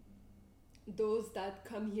 Those that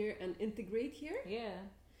come here and integrate here? Yeah.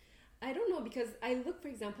 I don't know, because I look, for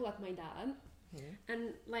example, at my dad,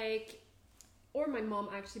 and like, or my mom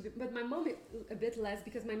actually, but my mom a bit less,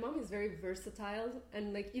 because my mom is very versatile,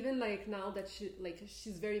 and like even like now that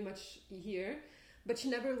she's very much here, but she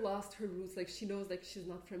never lost her roots. Like she knows like she's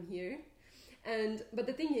not from here, and but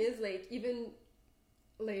the thing is, like even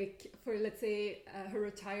like for, let's say, her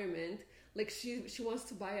retirement, like she wants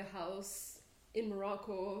to buy a house in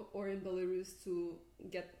Morocco or in Belarus to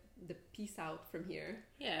get the peace out from here.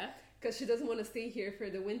 Yeah. Because she doesn't want to stay here for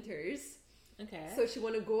the winters. Okay. So she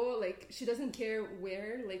want to go, like, she doesn't care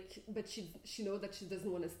where, like, but she knows that she doesn't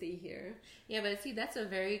want to stay here. Yeah, but see, that's a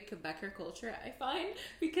very Quebecer culture, I find,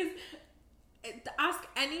 because ask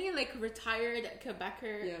any, like, retired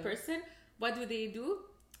Quebecer person, what do?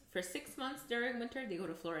 For 6 months during winter, they go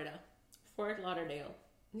to Florida. Fort Lauderdale.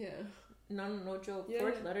 Yeah. No joke. Yeah.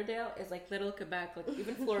 Fort Lauderdale is like little Quebec. Like,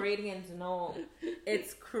 even Floridians know.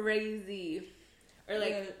 It's crazy. Or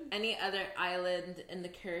like any other island in the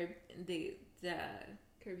the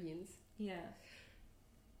Caribbeans. Yeah.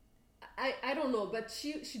 I don't know, but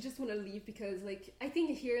she just want to leave because, like, I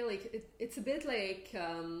think here, like, it's a bit like,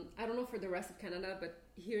 I don't know for the rest of Canada, but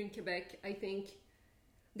here in Quebec, I think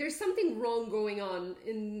there's something wrong going on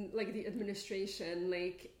in, like, the administration.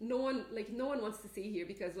 Like, no one wants to stay here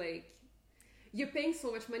because, like, you're paying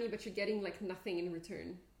so much money, but you're getting, like, nothing in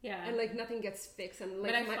return. Yeah. And, like, nothing gets fixed. And,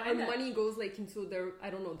 like, our money goes, like, into their, I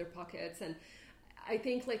don't know, their pockets. And I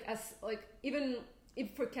think, like, as, like, even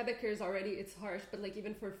if for Quebecers already, it's harsh. But, like,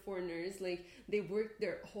 even for foreigners, like, they worked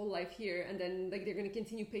their whole life here. And then, like, they're going to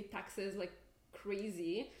continue to pay taxes, like,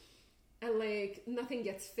 crazy. And, like, nothing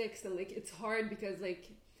gets fixed. And, like, it's hard because, like,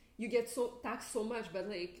 you get so taxed so much. But,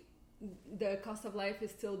 like, the cost of life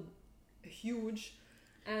is still huge.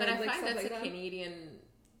 And, but I like, find that's like a Canadian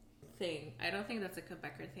thing. I don't think that's a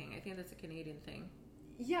Quebecer thing. I think that's a Canadian thing.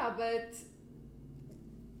 Yeah, but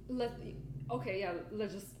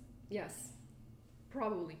let's just, yes,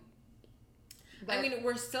 probably. But, I mean,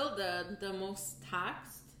 we're still the most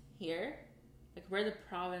taxed here. Like, we're the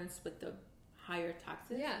province with the higher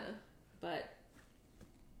taxes. Yeah. But,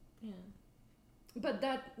 yeah. But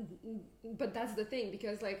that's the thing,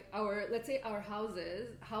 because, like, let's say our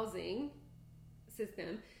housing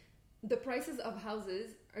system, the prices of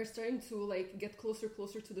houses are starting to, like, get closer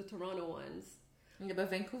to the Toronto ones. Yeah, but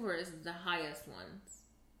Vancouver is the highest ones.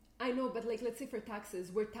 I know, but, like, let's say for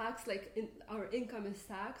taxes, we're taxed, like, our income is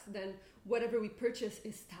taxed, then whatever we purchase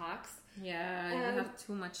is taxed. Yeah, we have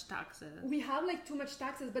too much taxes. We have, like, too much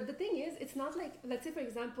taxes, but the thing is, it's not like, let's say, for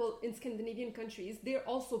example, in Scandinavian countries, they're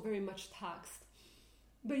also very much taxed.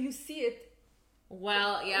 But you see it.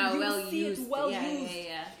 Well, yeah, used.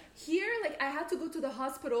 Yeah. Here, like, I had to go to the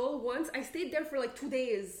hospital once. I stayed there for, like, 2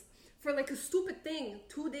 days for, like, a stupid thing.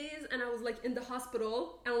 2 days, and I was, like, in the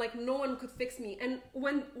hospital, and, like, no one could fix me. And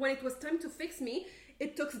when it was time to fix me,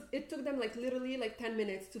 it took them, like, literally, like, 10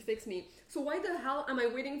 minutes to fix me. So why the hell am I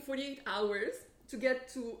waiting 48 hours to get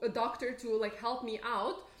to a doctor to, like, help me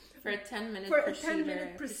out? For a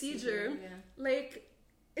 10-minute procedure. Yeah. Like,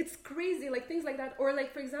 it's crazy, like, things like that. Or,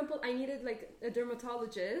 like, for example, I needed, like, a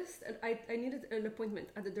dermatologist, and I needed an appointment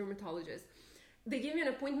at the dermatologist. They gave me an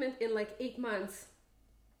appointment in, like, 8 months.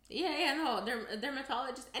 No, a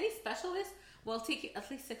dermatologist, any specialist will take you at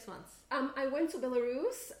least 6 months. I went to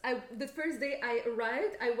Belarus. The first day I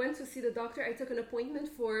arrived, I went to see the doctor. I took an appointment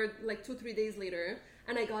for, like, 2-3 days later,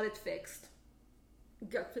 and I got it fixed.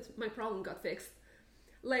 My problem got fixed.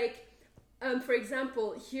 Like, for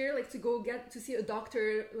example, here, like, to go get to see a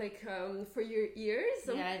doctor, like, for your ears.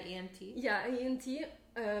 Yeah, an ENT. Yeah, an ENT.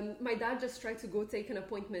 My dad just tried to go take an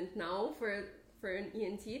appointment now for an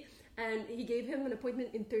ENT, and he gave him an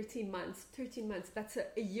appointment in 13 months. 13 months. That's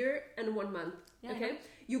a year and 1 month. Yeah, okay?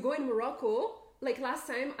 You go in Morocco. Like, last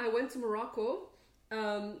time I went to Morocco,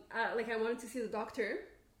 like, I wanted to see the doctor.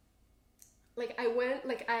 Like, I went,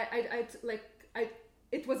 like,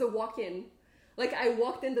 it was a walk-in. Like, I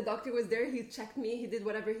walked in, the doctor was there, he checked me, he did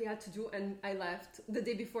whatever he had to do, and I left. The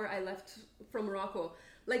day before I left from Morocco.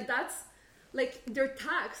 Like, that's, like, they're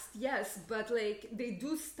taxed, yes, but, like, they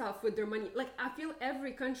do stuff with their money. Like, I feel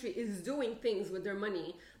every country is doing things with their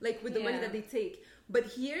money, like, with the money that they take. But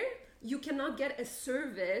here, you cannot get a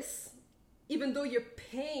service even though you're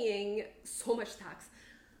paying so much tax.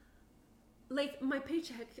 Like my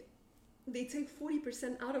paycheck, they take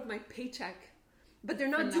 40% out of my paycheck, but they're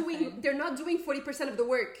not doing 40% of the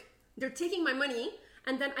work. They're taking my money,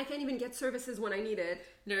 and then I can't even get services when I need it.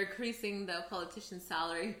 They're increasing the politician's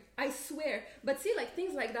salary. I swear. But see, like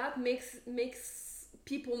things like that makes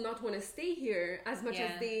people not want to stay here as much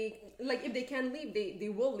as they, like if they can leave, they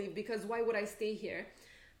will leave, because why would I stay here?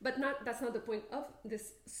 But that's not the point of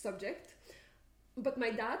this subject. But my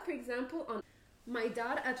dad, for example, my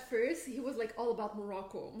dad at first, he was like all about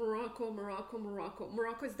Morocco. Morocco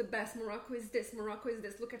is the best. Morocco is this.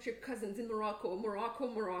 Look at your cousins in Morocco.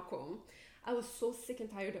 I was so sick and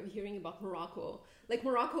tired of hearing about Morocco. Like,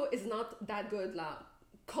 Morocco is not that good, la.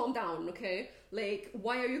 Calm down, okay? Like,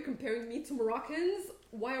 why are you comparing me to Moroccans?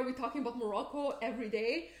 Why are we talking about Morocco every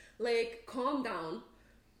day? Like, calm down.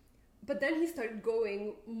 But then he started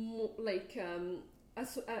going,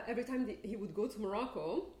 every time he would go to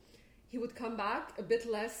Morocco, he would come back a bit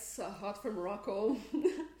less hot for Morocco.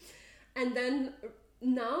 And then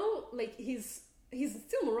now, like, he's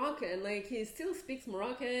still Moroccan, like he still speaks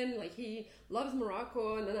Moroccan, like he loves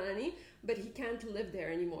Morocco, but he can't live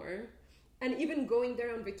there anymore. And even going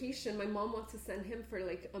there on vacation, my mom wants to send him for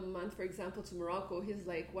like a month, for example, to Morocco. He's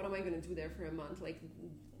like, what am I going to do there for a month? Like,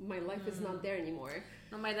 my life is not there anymore.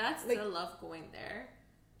 No, my dad still loved going there,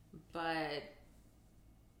 but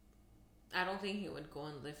I don't think he would go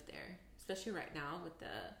and live there, especially right now with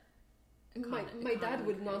the my dad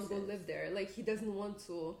would not go live there. Like, he doesn't want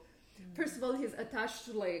to. First of all, he's attached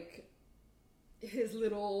to like his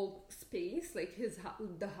little space, like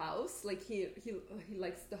the house. Like he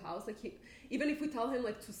likes the house. Like even if we tell him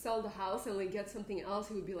like to sell the house and like get something else,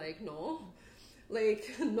 he would be like, no, like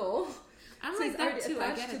no. I'm so like that too.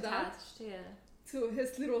 I get attached, to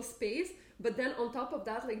his little space. But then on top of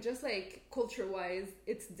that, like just like culture-wise,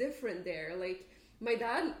 it's different there. Like my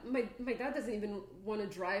dad doesn't even want to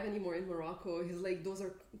drive anymore in Morocco. He's like,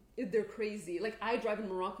 they're crazy. Like, I drive in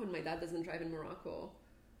Morocco and my dad doesn't drive in Morocco.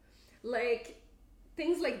 Like,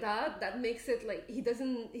 things like that makes it like he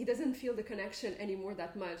doesn't feel the connection anymore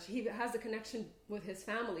that much. He has a connection with his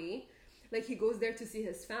family. Like, he goes there to see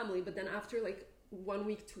his family, but then after like 1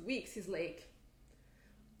 week, 2 weeks, he's like,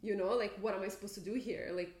 like, what am I supposed to do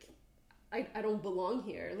here? Like, I don't belong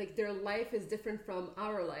here. Like, their life is different from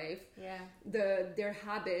our life. Yeah. Their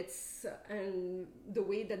habits and the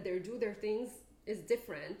way that they do their things is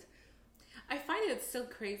different. I find it still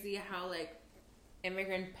crazy how like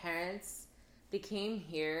immigrant parents, they came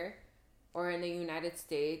here or in the United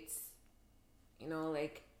States,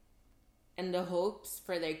 like in the hopes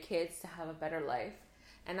for their kids to have a better life.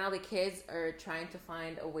 And now the kids are trying to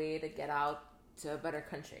find a way to get out to a better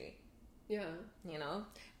country. Yeah.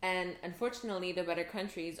 And unfortunately, the better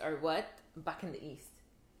countries are what? Back in the East.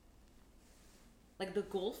 Like the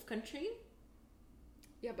Gulf country.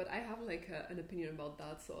 Yeah, but I have like an opinion about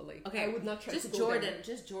that, so like, okay, I would not try to go Jordan, there.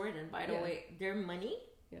 Just Jordan, by the way. Their money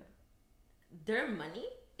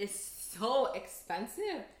is so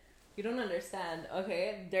expensive. You don't understand,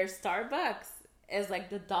 okay? Their Starbucks is like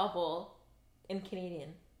the double in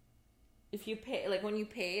Canadian. If you pay, like when you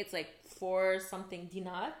pay, it's like 4 something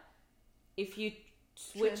dinar. If you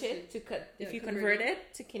switch it to if you convert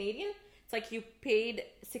it to Canadian, it's like you paid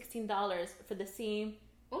 $16 for the same.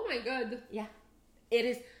 Oh my god! Yeah, it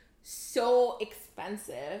is so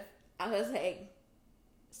expensive. I was like,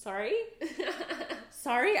 sorry.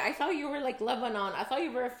 I thought you were like Lebanon. I thought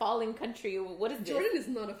you were a falling country. What is this? Jordan is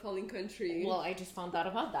not a falling country. Well, I just found out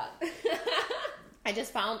about that. I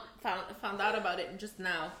just found out about it just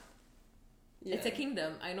now. Yeah. It's a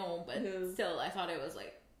kingdom, I know, but still, I thought it was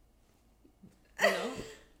like.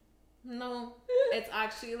 No, it's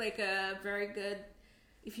actually like a very good.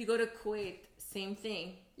 If you go to Kuwait, same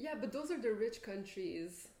thing. Yeah, but those are the rich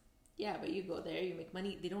countries. Yeah, but you go there, you make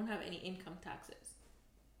money. They don't have any income taxes.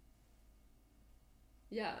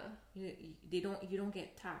 Yeah, you don't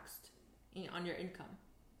get taxed on your income.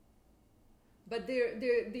 But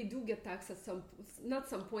they do get taxed at not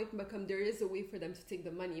some point, but there is a way for them to take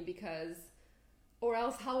the money, because. Or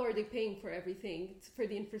else, how are they paying for everything? For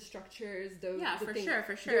the infrastructures,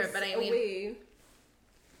 for sure. But I mean, way.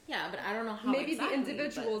 Yeah, but I don't know how. Maybe the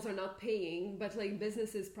individuals are not paying, but like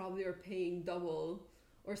businesses probably are paying double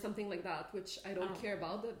or something like that, which I don't care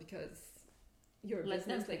about that, because your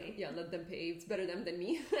business, let them pay. It's better them than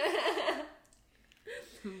me.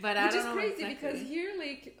 But I don't know. Which is crazy because here,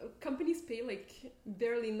 like, companies pay like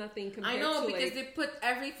barely nothing compared to. I know, because they put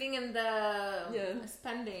everything in the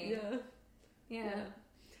spending. Yeah.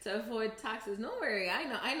 to avoid taxes. No worry,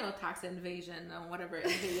 I know tax invasion and whatever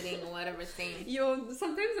invading and whatever thing.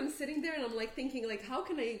 Sometimes I'm sitting there and I'm like thinking like, how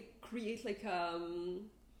can I create like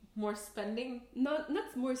more spending? Not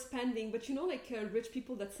more spending, but like rich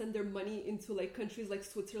people that send their money into like countries like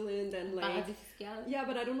Switzerland and like yeah,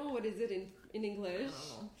 but I don't know what is it in English. I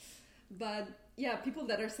don't know. But yeah, people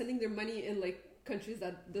that are sending their money in like countries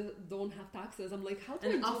that don't have taxes. I'm like, how do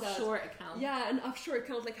I do that? An offshore account. Yeah, an offshore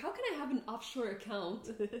account. Like, how can I have an offshore account?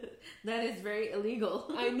 That is very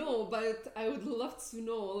illegal. I know, but I would love to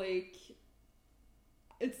know. Like,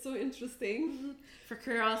 it's so interesting. For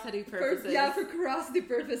curiosity purposes. For curiosity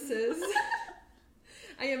purposes.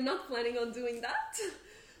 I am not planning on doing that,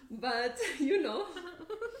 but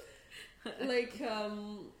like,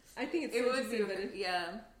 I think it's so interesting.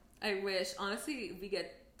 Yeah, I wish. Honestly, we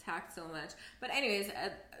get taxed so much. But anyways,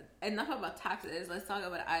 enough about taxes. Let's talk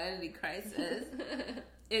about identity crisis.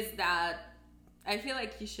 Is that I feel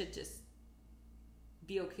like you should just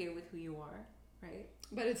be okay with who you are, right?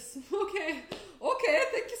 But it's okay. Okay,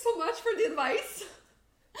 thank you so much for the advice.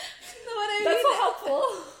 That's so helpful.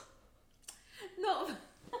 No,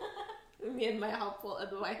 me and my helpful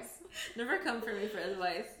advice. Never come for me for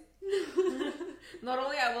advice. Not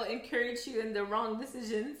only I will encourage you in the wrong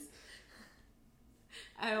decisions,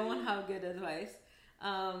 I won't have good advice.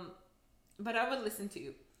 But I would listen to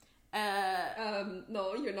you.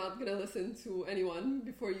 No, you're not gonna listen to anyone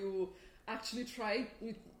before you actually try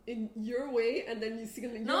in your way, and then you see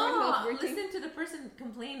you're not working. Listen to the person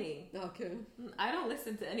complaining. Okay. I don't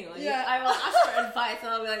listen to anyone. Yeah. I will ask for advice, and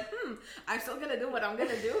I'll be like, I'm still gonna do what I'm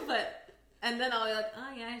gonna do, and then I'll be like,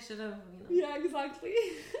 oh yeah, I should have. Yeah, exactly.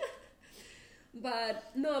 But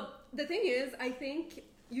no, the thing is, I think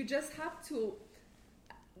you just have to.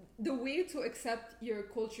 The way to accept your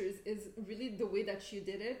cultures is really the way that you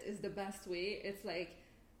did it is the best way. It's like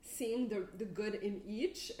seeing the good in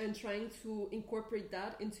each and trying to incorporate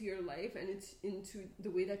that into your life and it's into the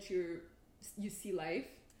way that you see life.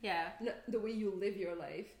 Yeah. The way you live your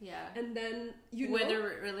life. Yeah. And then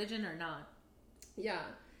whether religion or not. Yeah.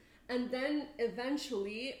 And then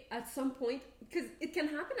eventually at some point, because it can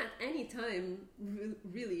happen at any time,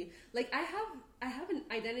 really. Like I have an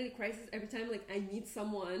identity crisis every time like I meet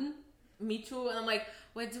someone. Me too. And I'm like,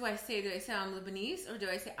 what do I say? Do I say I'm Lebanese or do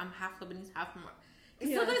I say I'm half Lebanese, half Moroccan?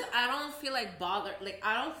 Because sometimes I don't feel like bothered. Like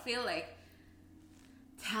I don't feel like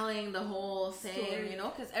telling the whole thing,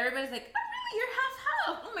 because everybody's like, oh, really? You're half.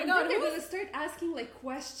 Oh my god. They're going to start asking like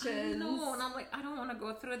questions. No, and I'm like, I don't want to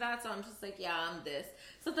go through that. So I'm just like, yeah, I'm this.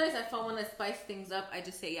 Sometimes if I want to spice things up, I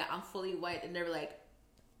just say, yeah, I'm fully white. And they're like,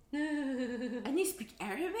 and you speak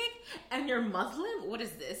Arabic? And you're Muslim? What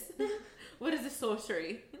is this? What is this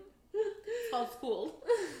sorcery? It's called school.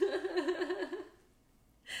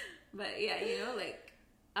 But yeah, like,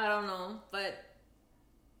 I don't know. But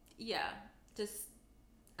yeah, just,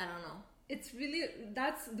 I don't know. It's really,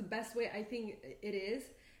 that's the best way I think it is.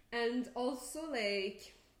 And also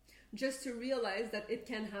like, just to realize that it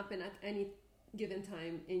can happen at any given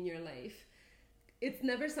time in your life. It's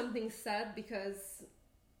never something sad because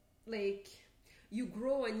like you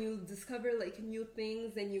grow and you discover like new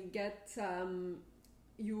things and you get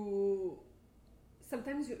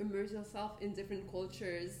sometimes you immerse yourself in different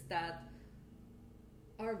cultures that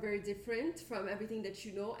are very different from everything that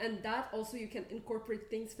you know, and that also you can incorporate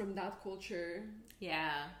things from that culture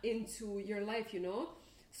into your life,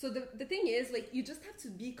 so the thing is like you just have to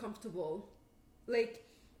be comfortable, like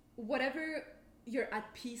whatever you're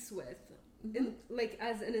at peace with, like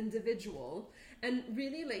as an individual, and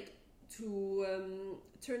really like to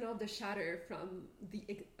turn off the shatter from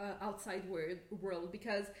the outside world,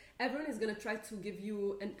 because everyone is going to try to give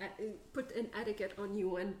you put an etiquette on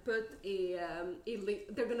you and put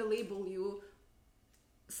they're going to label you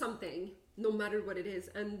something, no matter what it is.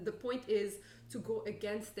 And the point is to go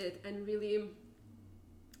against it and really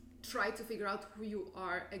try to figure out who you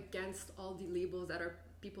are against all the labels that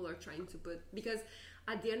people are trying to put, because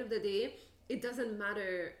at the end of the day it doesn't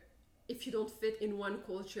matter if you don't fit in one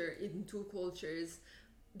culture, in two cultures,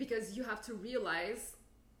 because you have to realize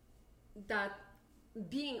that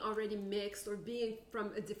being already mixed or being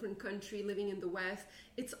from a different country living in the West,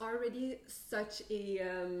 it's already such a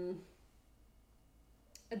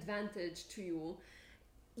advantage to you.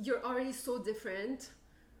 You're already so different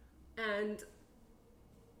and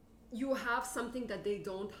you have something that they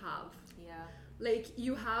don't have. Yeah. Like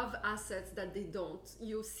you have assets that they don't.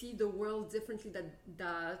 You see the world differently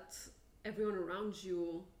that everyone around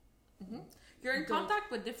you. You're in contact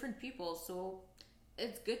with different people, so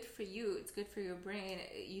it's good for you. It's good for your brain.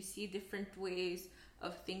 You see different ways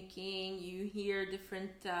of thinking. You hear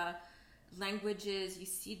different languages. You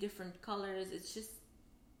see different colors. It's just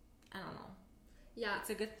I don't know. Yeah, it's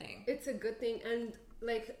a good thing. It's a good thing, and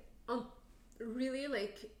like really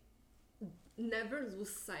like never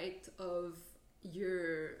lose sight of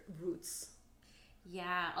your roots.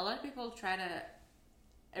 Yeah, a lot of people try to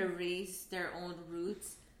erase their own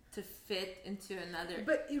roots to fit into another.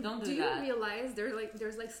 But do you realize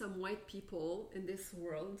there's like some white people in this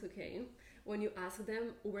world, okay? When you ask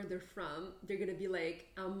them where they're from, they're gonna be like,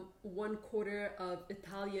 1/4 of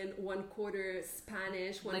Italian, 1/4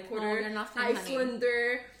 Spanish, one quarter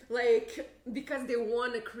Icelander, like, because they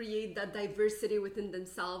want to create that diversity within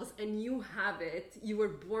themselves, and you have it. You were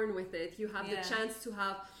born with it. You have the chance to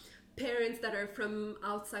have parents that are from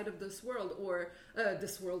outside of this world, or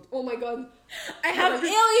this world. Oh my god, I have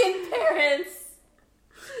alien parents.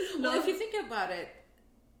 No. Well, if you think about it,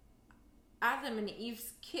 Adam and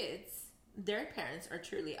Eve's kids, their parents are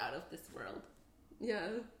truly out of this world. Yeah.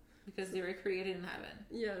 Because they were created in heaven.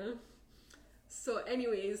 Yeah. So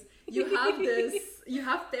anyways, you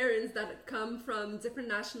have parents that come from different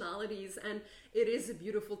nationalities, and it is a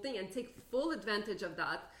beautiful thing, and take full advantage of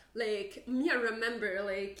that. Like me, I remember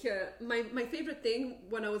like my favorite thing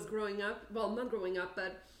when I was growing up, well, not growing up,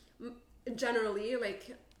 but generally,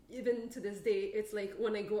 like even to this day, it's like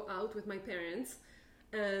when I go out with my parents,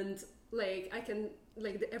 and like I can,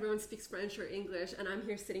 like everyone speaks French or English, and I'm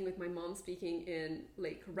here sitting with my mom speaking in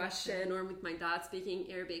like Russian, or with my dad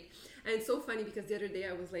speaking Arabic. And it's so funny because the other day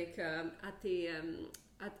I was like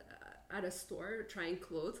at a store trying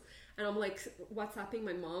clothes, and I'm like WhatsApping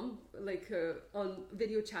my mom, like on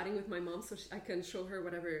video chatting with my mom, so I can show her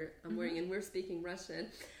whatever I'm wearing, and we're speaking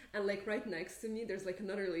Russian. And like right next to me, there's like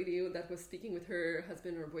another lady that was speaking with her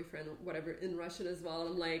husband or boyfriend or whatever in Russian as well. And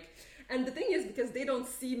I'm like, and the thing is, because they don't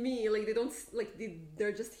see me, like they don't, like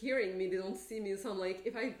they're just hearing me, they don't see me. So I'm like,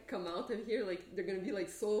 if I come out of here, like they're gonna be like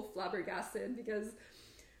so flabbergasted, because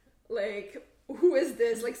like, who is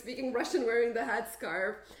this, like speaking Russian wearing the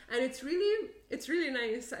headscarf? And it's really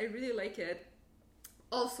nice. I really like it.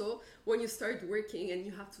 Also, when you start working and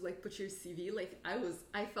you have to like put your CV, like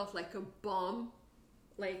I felt like a bomb,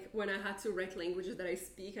 like when I had to write languages that I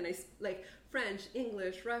speak, and I like French,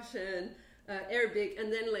 English, Russian, Arabic,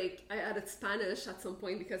 and then like I added Spanish at some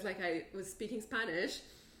point because like I was speaking Spanish.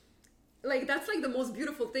 Like that's like the most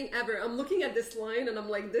beautiful thing ever. I'm looking at this line and I'm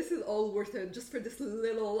like, this is all worth it just for this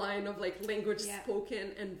little line of like language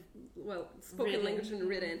spoken and spoken language and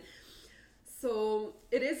written. So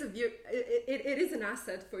it is it is an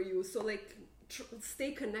asset for you. So like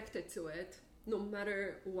stay connected to it, no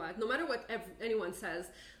matter what anyone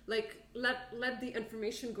says. Like let the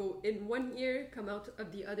information go in one ear, come out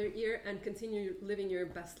of the other ear, and continue living your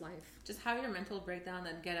best life. Just have your mental breakdown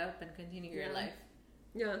and get up and continue your life.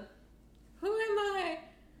 Yeah. Who am I?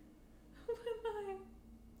 Who am I?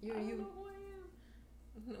 You're I you. Don't know who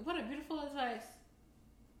I am. What a beautiful advice.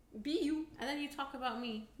 Be you. And then you talk about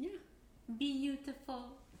me. Yeah. Be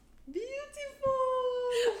beautiful. Beautiful.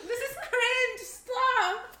 This is cringe.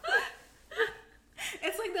 Stop.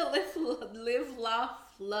 It's like the live, laugh,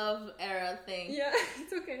 love era thing. Yeah,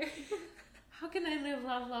 it's okay. How can I live,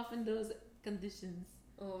 laugh in those conditions?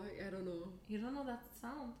 Oh, I don't know. You don't know that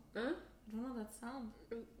sound? Huh? You don't know that sound?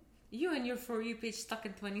 You and your For You page stuck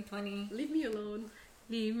in 2020. Leave me alone.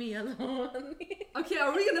 Leave me alone. Okay,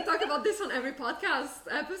 are we gonna talk about this on every podcast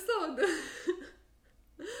episode?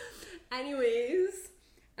 Anyways,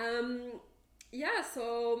 yeah,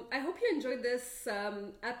 so I hope you enjoyed this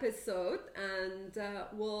episode, and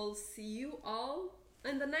we'll see you all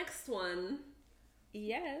in the next one.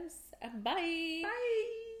 Yes. Bye.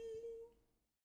 Bye.